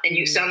burnout, and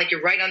you sound like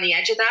you're right on the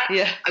edge of that,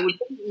 I would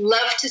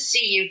love to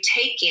see you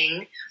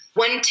taking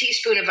 1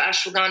 teaspoon of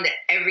ashwagandha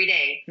every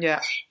day.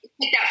 Yeah.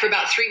 take that for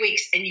about 3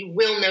 weeks and you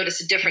will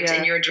notice a difference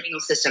in your adrenal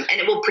system, and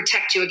it will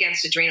protect you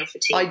against adrenal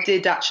fatigue. I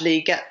did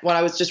actually when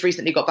I was just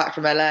recently got back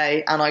from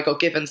LA, and I got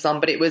given some,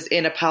 but it was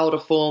in a powder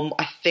form,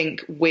 I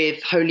think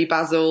with holy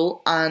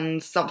basil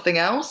and something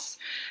else.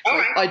 So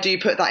right. I do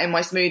put that in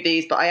my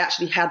smoothies, but I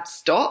actually had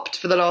stopped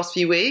for the last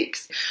few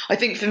weeks. I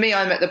think for me,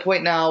 I'm at the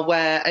point now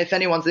where, if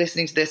anyone's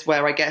listening to this,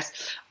 where I guess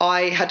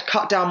I had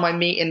cut down my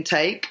meat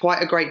intake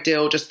quite a great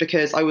deal just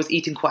because I was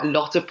eating quite a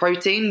lot of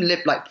protein,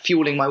 like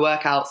fueling my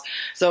workouts.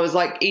 So I was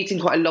like eating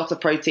quite a lot of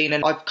protein,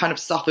 and I've kind of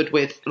suffered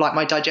with like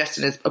my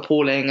digestion is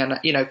appalling, and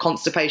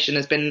constipation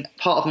has been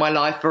part of my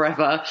life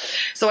forever.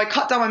 So I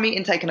cut down my meat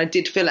intake and I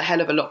did feel a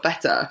hell of a lot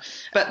better.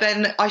 But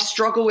then I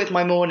struggle with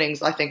my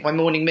mornings, I think, my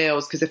morning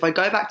meals, because if I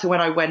go back to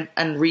when I went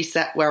and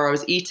reset where I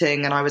was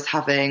eating and I was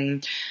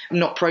having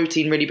not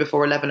protein really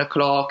before 11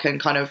 o'clock and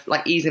kind of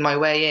like easing my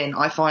way in,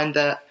 I find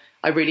that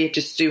I really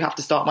just do have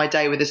to start my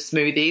day with a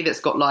smoothie that's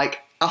got like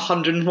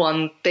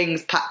 101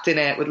 things packed in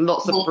it with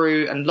lots of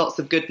fruit and lots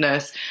of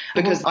goodness,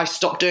 because I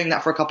stopped doing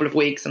that for a couple of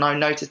weeks and I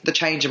noticed the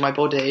change in my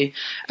body.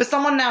 For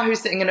someone now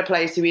who's sitting in a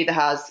place who either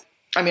has,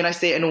 I mean, I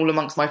see it in all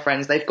amongst my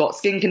friends, they've got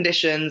skin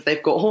conditions,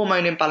 they've got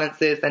hormone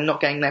imbalances, they're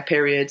not getting their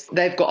periods,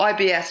 they've got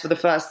IBS for the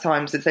first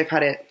time since they've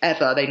had it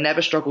ever, they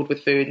never struggled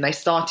with food, and they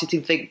started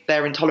to think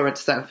they're intolerant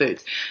to certain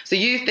foods. So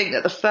you think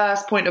that the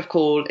first point of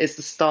call is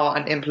to start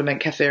and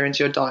implement kefir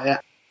into your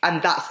diet,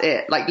 and that's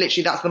it? Like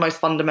literally that's the most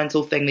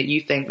fundamental thing that you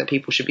think that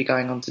people should be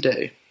going on to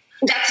do?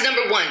 That's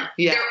number one.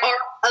 Yeah. There are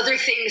other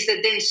things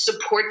that then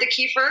support the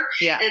kefir,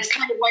 and it's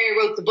kind of why I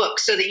wrote the book,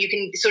 so that you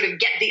can sort of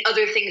get the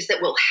other things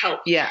that will help.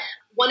 Yeah.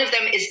 One of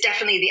them is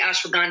definitely the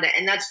ashwagandha,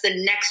 and that's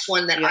the next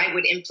one that I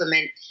would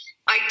implement.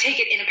 I take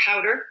it in a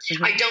powder.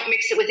 I don't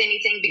mix it with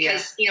anything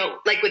because,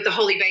 like with the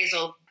holy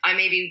basil, I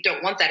maybe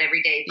don't want that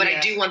every day, but I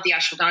do want the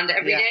ashwagandha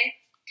every day.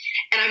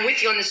 And I'm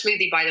with you on the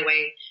smoothie, by the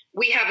way.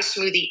 We have a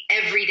smoothie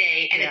every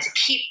day, and it's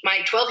my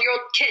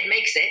 12-year-old kid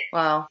makes it.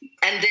 Wow.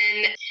 And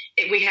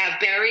then we have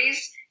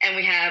berries, and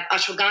we have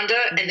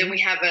ashwagandha, and then we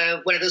have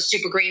one of those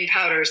super green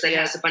powders that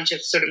has a bunch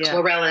of sort of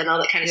chlorella and all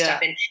that kind of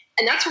stuff in.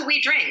 And that's what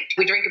we drink.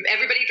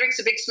 Everybody drinks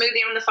a big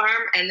smoothie on the farm,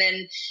 and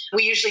then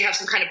we usually have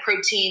some kind of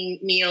protein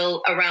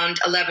meal around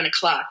 11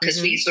 o'clock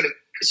because we sort of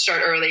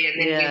start early,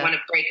 and then we want to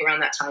break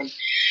around that time.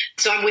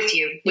 So I'm with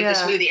you with the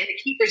smoothie, and the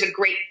kefir's a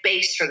great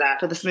base for that.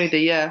 For the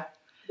smoothie,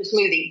 the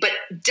smoothie, but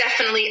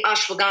definitely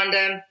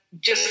ashwagandha,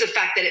 just the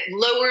fact that it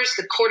lowers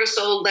the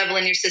cortisol level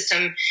in your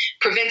system,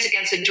 prevents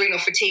against adrenal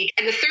fatigue.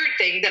 And the third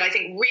thing that I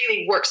think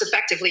really works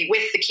effectively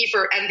with the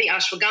kefir and the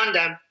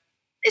ashwagandha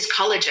is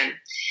collagen.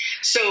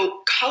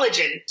 So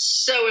collagen,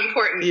 so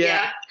important.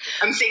 Yeah.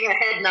 I'm seeing a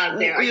head nod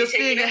there. You're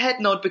seeing a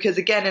head nod because,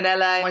 again, in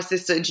LA, my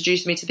sister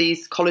introduced me to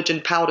these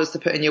collagen powders to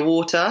put in your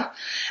water.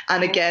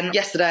 And again,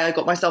 yesterday I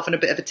got myself in a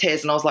bit of a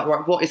tiz, and I was like,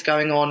 right, what is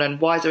going on?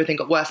 And why has everything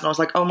got worse? And I was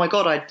like, oh my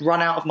God, I'd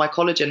run out of my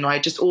collagen, and I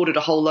just ordered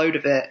a whole load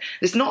of it.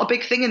 It's not a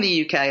big thing in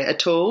the UK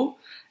at all.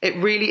 It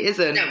really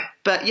isn't. No.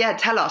 But yeah,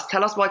 tell us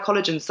why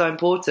collagen is so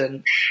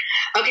important.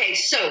 Okay,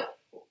 so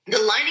the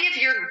lining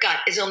of your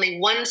gut is only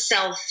one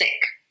cell thick.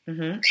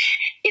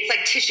 It's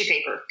like tissue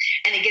paper,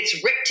 and it gets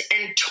ripped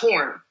and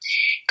torn.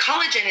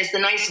 Collagen is the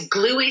nice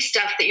gluey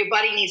stuff that your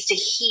body needs to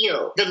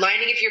heal the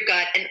lining of your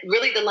gut, and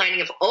really the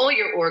lining of all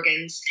your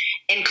organs,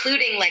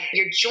 including like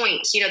your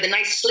joints, the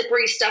nice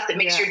slippery stuff that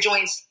makes your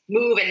joints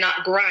move and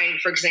not grind,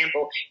 for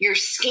example, your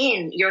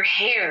skin, your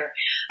hair.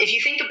 If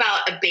you think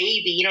about a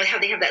baby, how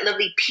they have that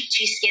lovely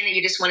peachy skin that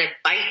you just want to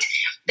bite,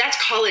 that's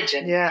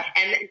collagen. Yeah.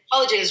 And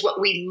collagen is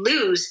what we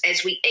lose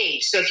as we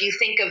age. So if you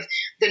think of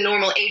the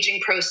normal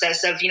aging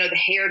process of, the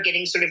hair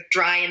getting sort of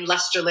dry and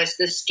lusterless,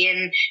 the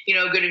skin,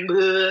 good and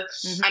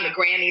I'm a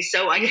granny,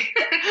 so I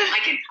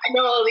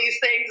know all these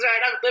things, right?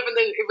 I'm living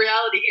the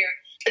reality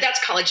here. That's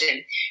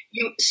collagen.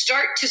 You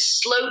start to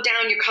slow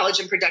down your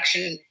collagen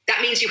production.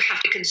 That means you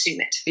have to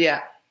consume it. Yeah.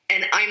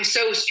 And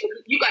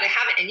you got to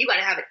have it, and you got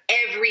to have it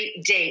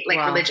every day,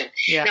 like religion.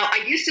 Yeah. Now,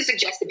 I used to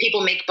suggest that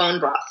people make bone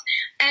broth,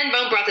 and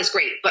bone broth is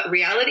great, but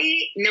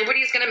reality,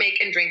 nobody is going to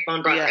make and drink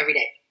bone broth every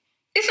day.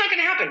 It's not going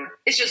to happen.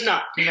 It's just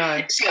not.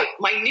 No. So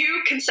my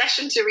new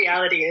concession to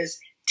reality is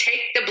take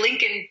the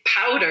Blinken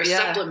powder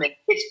supplement.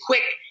 It's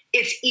quick.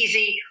 It's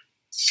easy.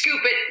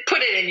 Scoop it, put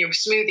it in your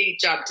smoothie,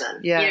 job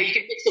done. Yeah. You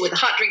can mix it with a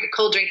hot drink, a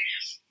cold drink.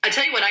 I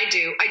tell you what I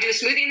do. I do a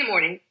smoothie in the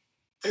morning,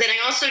 and then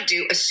I also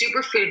do a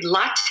superfood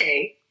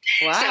latte.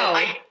 Wow.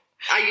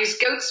 So I use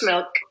goat's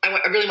milk.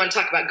 I really want to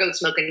talk about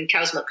goat's milk and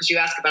cow's milk because you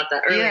asked about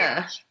that earlier.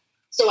 Yeah.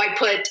 So I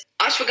put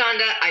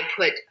ashwagandha, I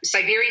put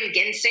Siberian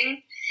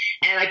ginseng,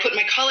 and I put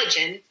my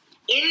collagen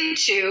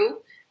into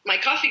my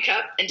coffee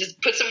cup and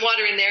just put some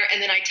water in there,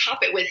 and then I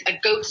top it with a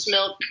goat's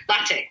milk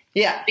latte.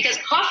 Yeah. Because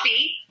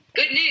coffee,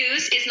 good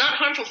news, is not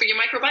harmful for your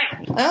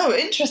microbiome. Oh,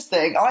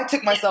 interesting. I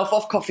took myself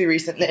off coffee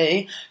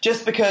recently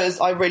just because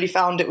I really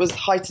found it was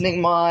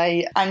heightening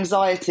my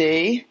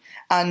anxiety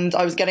and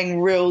I was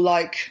getting real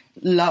like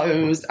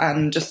lows,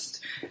 and just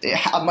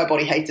my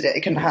body hated it.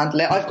 It couldn't handle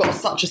it. I've got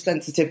such a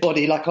sensitive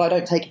body. Like, I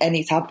don't take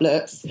any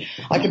tablets.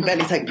 I can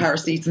barely take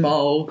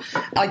paracetamol.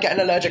 I get an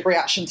allergic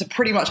reaction to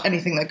pretty much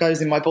anything that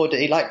goes in my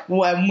body. Like,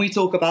 when we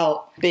talk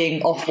about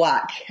being off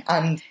whack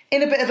and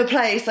in a bit of a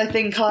place, I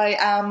think I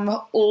am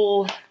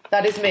all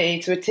that is me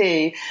to a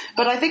T.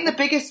 But I think the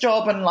biggest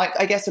job, and like,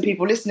 I guess for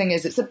people listening,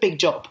 is it's a big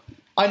job.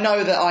 I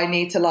know that I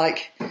need to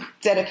like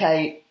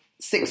dedicate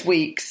 6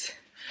 weeks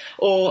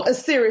or a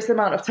serious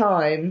amount of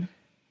time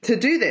to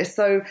do this.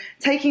 So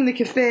taking the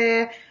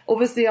kefir,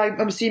 obviously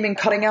I'm assuming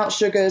cutting out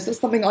sugars. That's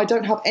something. I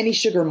don't have any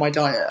sugar in my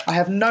diet. I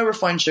have no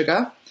refined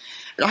sugar.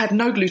 I have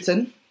no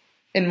gluten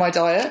in my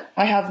diet.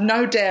 I have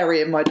no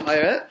dairy in my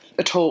diet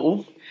at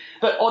all.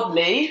 But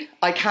oddly,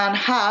 I can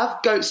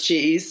have goat's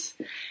cheese.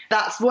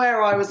 That's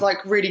where I was like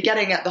really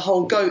getting at the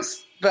whole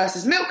goats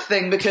versus milk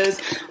thing,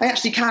 because I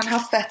actually can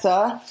have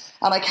feta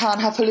and I can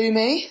have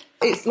halloumi.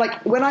 It's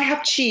like when I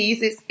have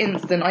cheese, it's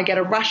instant. I get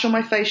a rash on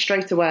my face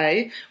straight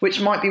away, which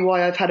might be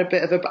why I've had a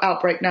bit of an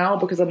outbreak now,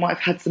 because I might have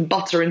had some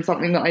butter in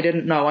something that I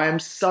didn't know. I am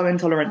so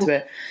intolerant to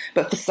it.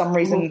 But for some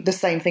reason, the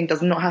same thing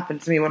does not happen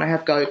to me when I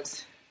have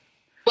goats.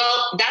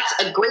 Well,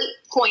 that's a great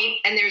point,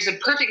 and there's a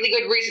perfectly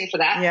good reason for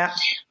that. Yeah.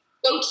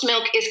 Goat's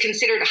milk is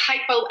considered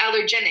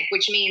hypoallergenic,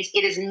 which means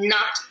it is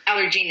not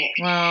allergenic.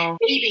 Wow.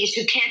 Babies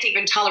who can't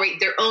even tolerate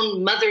their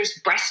own mother's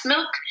breast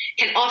milk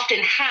can often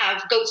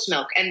have goat's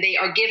milk, and they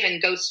are given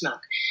goat's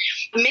milk.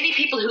 Many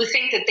people who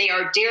think that they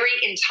are dairy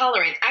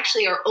intolerant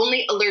actually are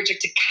only allergic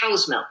to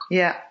cow's milk.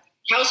 Yeah.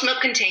 Cow's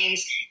milk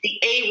contains the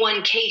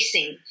A1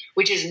 casein,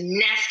 which is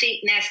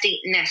nasty,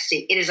 nasty,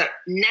 nasty. It is a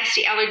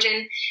nasty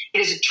allergen. It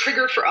is a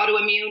trigger for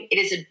autoimmune. It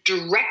is a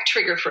direct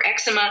trigger for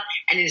eczema,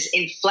 and it is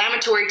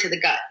inflammatory to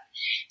the gut.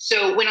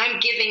 So when I'm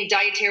giving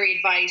dietary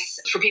advice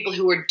for people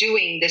who are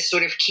doing this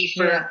sort of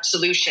kefir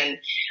solution,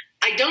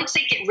 I don't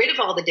say get rid of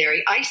all the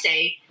dairy. I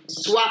say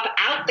swap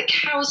out the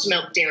cow's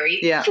milk dairy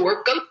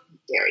for goat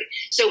dairy.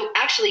 So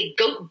actually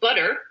goat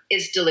butter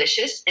is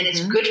delicious and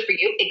it's good for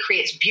you. It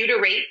creates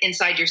butyrate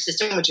inside your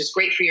system, which is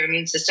great for your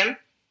immune system.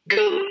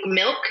 Goat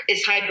milk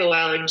is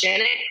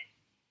hypoallergenic.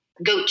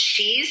 Goat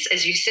cheese,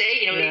 as you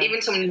say,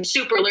 even someone who's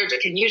super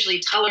allergic can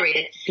usually tolerate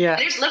it. Yeah.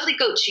 And there's lovely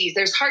goat cheese.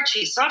 There's hard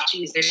cheese, soft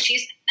cheese. There's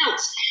cheese that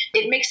melts.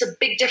 It makes a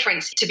big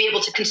difference to be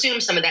able to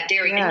consume some of that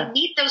dairy. And you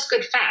need those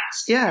good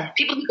fats. Yeah.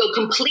 People who go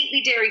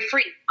completely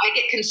dairy-free, I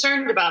get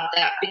concerned about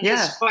that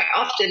because quite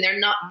often they're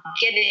not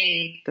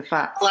getting the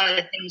fats, a lot of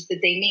the things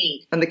that they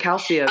need. And the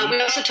calcium. We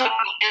also talk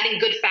about adding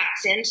good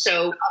fats in.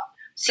 So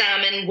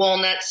salmon,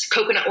 walnuts,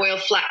 coconut oil,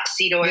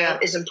 flaxseed oil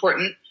is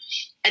important.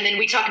 And then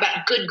we talk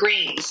about good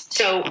grains.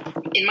 So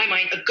in my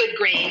mind, a good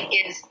grain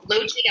is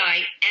low GI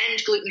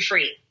and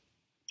gluten-free.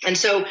 And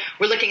so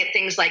we're looking at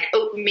things like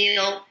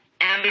oatmeal,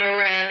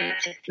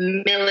 amaranth,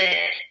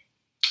 millet,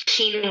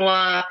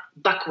 quinoa,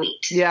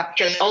 buckwheat. Yeah.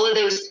 Because all of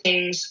those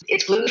things,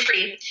 it's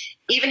gluten-free.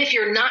 Even if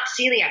you're not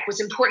celiac, what's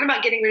important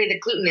about getting rid of the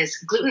gluten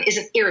is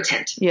an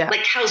irritant. Yeah.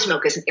 Like cow's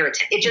milk is an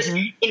irritant. It just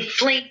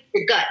inflames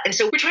your gut. And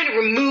so we're trying to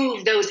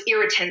remove those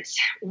irritants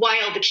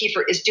while the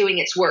kefir is doing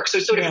its work. So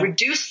sort of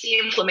reduce the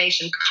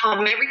inflammation,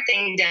 calm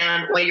everything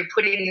down while you're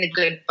putting the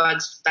good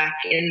bugs back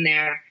in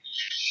there.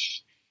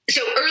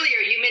 So earlier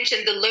you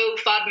mentioned the low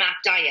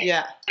FODMAP diet.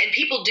 Yeah. And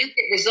people do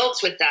get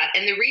results with that.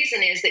 And the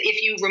reason is that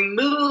if you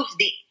remove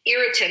the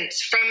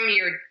irritants from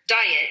your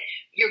diet,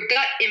 your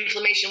gut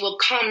inflammation will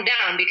calm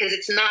down because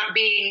it's not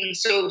being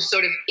so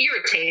sort of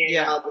irritated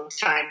all the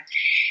time.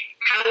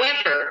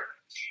 However,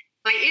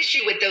 my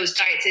issue with those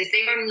diets is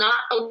they are not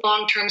a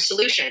long-term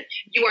solution.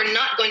 You are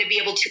not going to be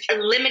able to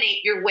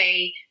eliminate your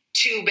way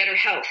to better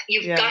health.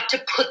 You've got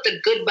to put the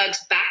good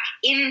bugs back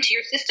into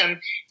your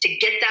system to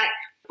get that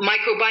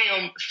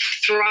microbiome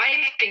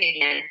thriving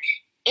again.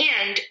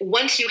 And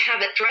once you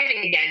have it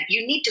thriving again,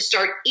 you need to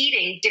start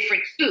eating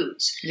different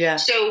foods. Yeah.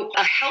 So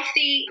a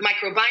healthy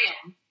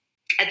microbiome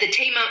at the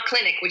Taymount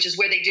Clinic, which is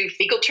where they do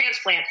fecal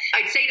transplant,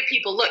 I'd say to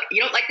people, look,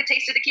 you don't like the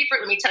taste of the kefir?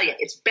 Let me tell you,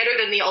 it's better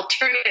than the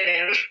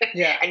alternative.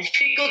 Yeah. And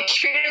fecal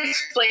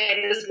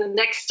transplant is the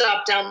next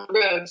stop down the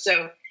road.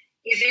 So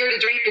easier to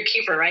drink your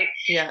kefir, right?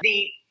 Yeah.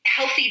 The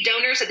healthy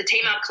donors at the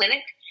Taymount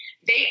Clinic,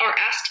 they are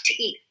asked to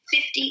eat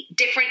 50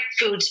 different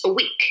foods a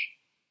week.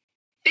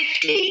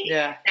 50.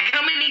 Yeah. Now,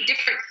 how many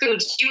different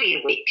foods do you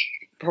eat a week?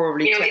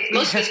 Probably.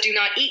 Most of us do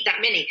not eat that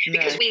many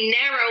because we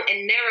narrow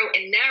and narrow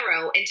and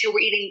narrow until we're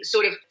eating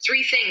sort of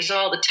 3 things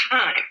all the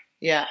time.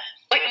 Yeah.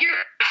 What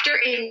you're after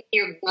in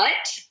your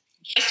gut,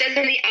 just as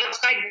in the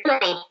outside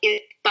world,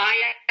 is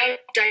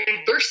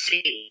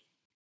biodiversity.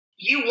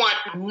 You want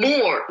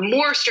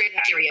more straight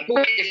bacteria,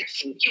 more different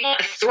food. You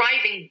want a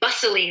thriving,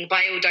 bustling,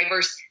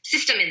 biodiverse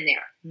system in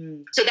there.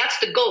 So that's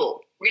the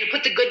goal. We're going to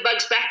put the good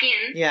bugs back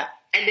in. Yeah.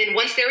 And then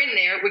once they're in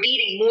there, we're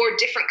eating more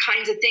different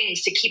kinds of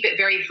things to keep it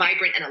very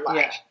vibrant and alive.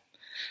 Yeah.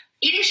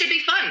 Eating should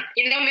be fun.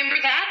 Remember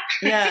that?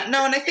 Yeah.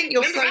 No, and I think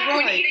you're so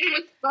right. When eating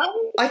was fun?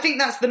 I think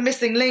that's the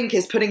missing link,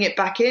 is putting it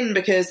back in,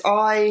 because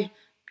I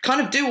kind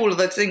of do all of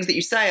those things that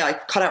you say. I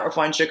cut out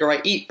refined sugar,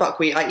 I eat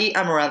buckwheat, I eat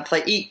amaranth,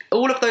 I eat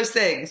all of those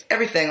things,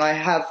 everything. I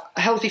have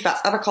healthy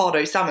fats,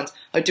 avocado, salmons,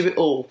 I do it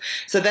all.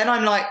 So then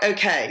I'm like,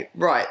 okay,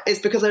 right, it's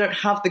because I don't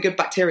have the good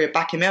bacteria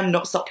back in me, I'm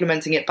not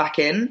supplementing it back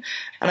in.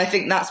 And I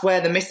think that's where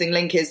the missing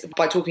link is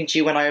by talking to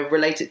you when I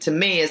relate it to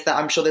me, is that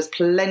I'm sure there's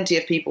plenty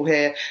of people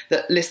here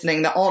that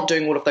listening that aren't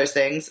doing all of those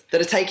things,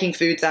 that are taking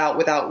foods out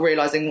without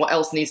realising what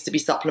else needs to be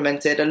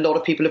supplemented. A lot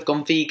of people have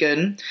gone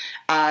vegan,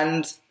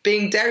 and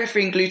being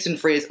dairy-free and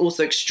gluten-free is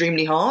also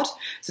extremely hard.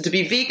 So to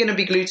be vegan and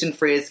be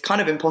gluten-free is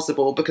kind of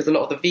impossible because a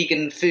lot of the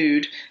vegan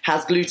food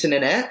has gluten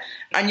in it.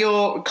 And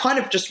you're kind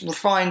of just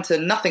refined to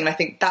nothing. And I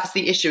think that's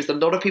the issue, is a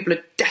lot of people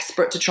are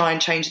desperate to try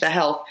and change their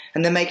health,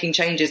 and they're making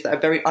changes that are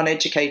very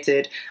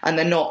uneducated, and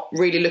they're not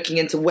really looking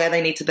into where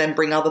they need to then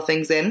bring other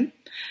things in.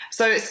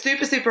 So it's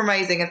super, super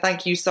amazing, and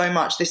thank you so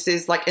much. This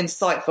is like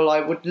insightful.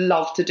 I would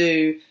love to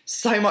do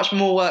so much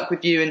more work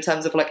with you in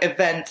terms of like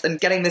events and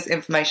getting this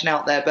information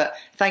out there. But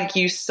thank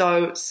you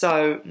so,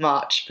 so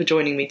much for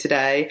joining me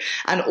today.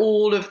 And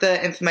all of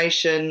the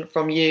information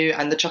from you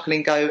and the Chuckle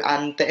and Go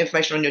and the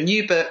information on your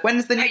new book.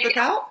 When's the new book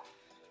out?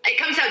 It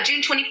comes out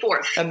June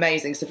 24th.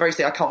 Amazing. So very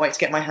soon. I can't wait to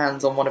get my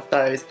hands on one of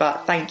those.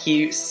 But thank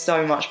you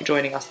so much for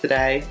joining us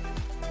today.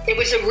 It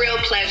was a real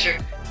pleasure.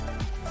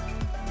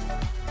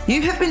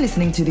 You have been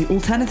listening to the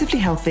Alternatively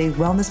Healthy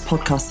Wellness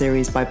Podcast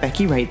series by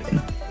Becky Rabin.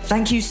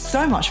 Thank you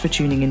so much for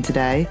tuning in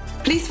today.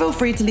 Please feel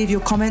free to leave your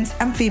comments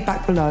and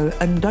feedback below,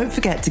 and don't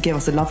forget to give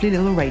us a lovely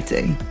little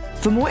rating.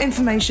 For more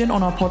information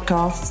on our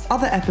podcasts,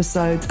 other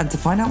episodes, and to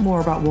find out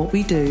more about what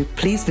we do,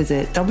 please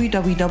visit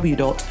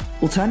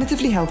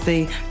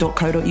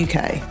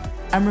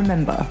www.alternativelyhealthy.co.uk. And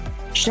remember,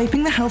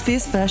 shaping the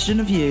healthiest version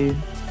of you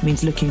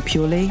means looking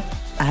purely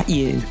at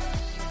you.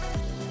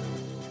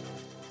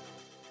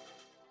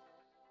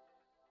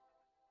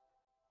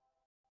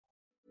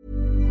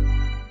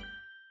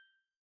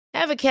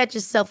 Ever catch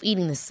yourself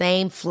eating the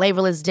same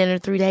flavorless dinner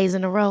 3 days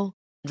in a row?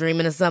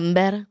 Dreaming of something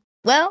better?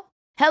 Well,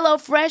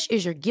 HelloFresh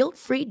is your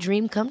guilt-free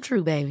dream come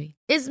true, baby.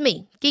 It's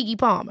me, Keke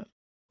Palmer.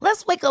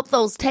 Let's wake up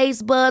those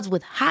taste buds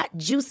with hot,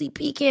 juicy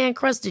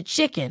pecan-crusted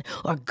chicken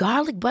or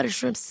garlic butter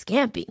shrimp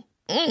scampi.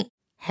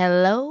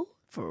 Hello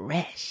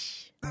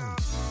Fresh.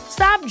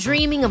 Stop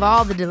dreaming of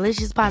all the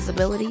delicious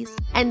possibilities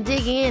and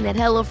dig in at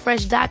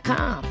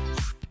HelloFresh.com.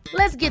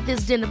 Let's get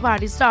this dinner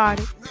party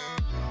started.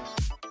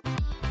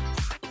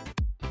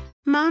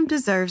 Mom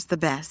deserves the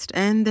best,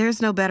 and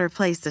there's no better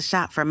place to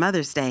shop for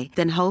Mother's Day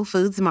than Whole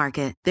Foods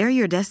Market. They're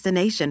your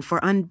destination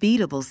for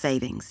unbeatable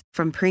savings,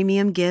 from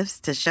premium gifts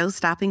to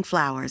show-stopping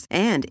flowers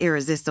and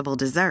irresistible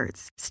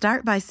desserts.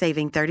 Start by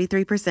saving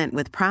 33%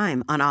 with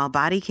Prime on all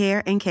body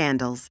care and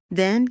candles.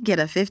 Then get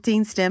a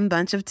 15-stem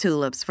bunch of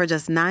tulips for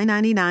just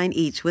 $9.99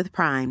 each with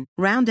Prime.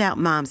 Round out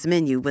Mom's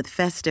menu with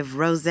festive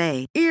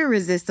rosé,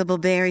 irresistible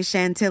berry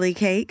chantilly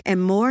cake,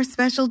 and more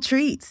special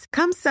treats.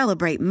 Come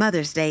celebrate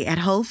Mother's Day at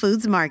Whole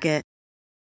Foods Market.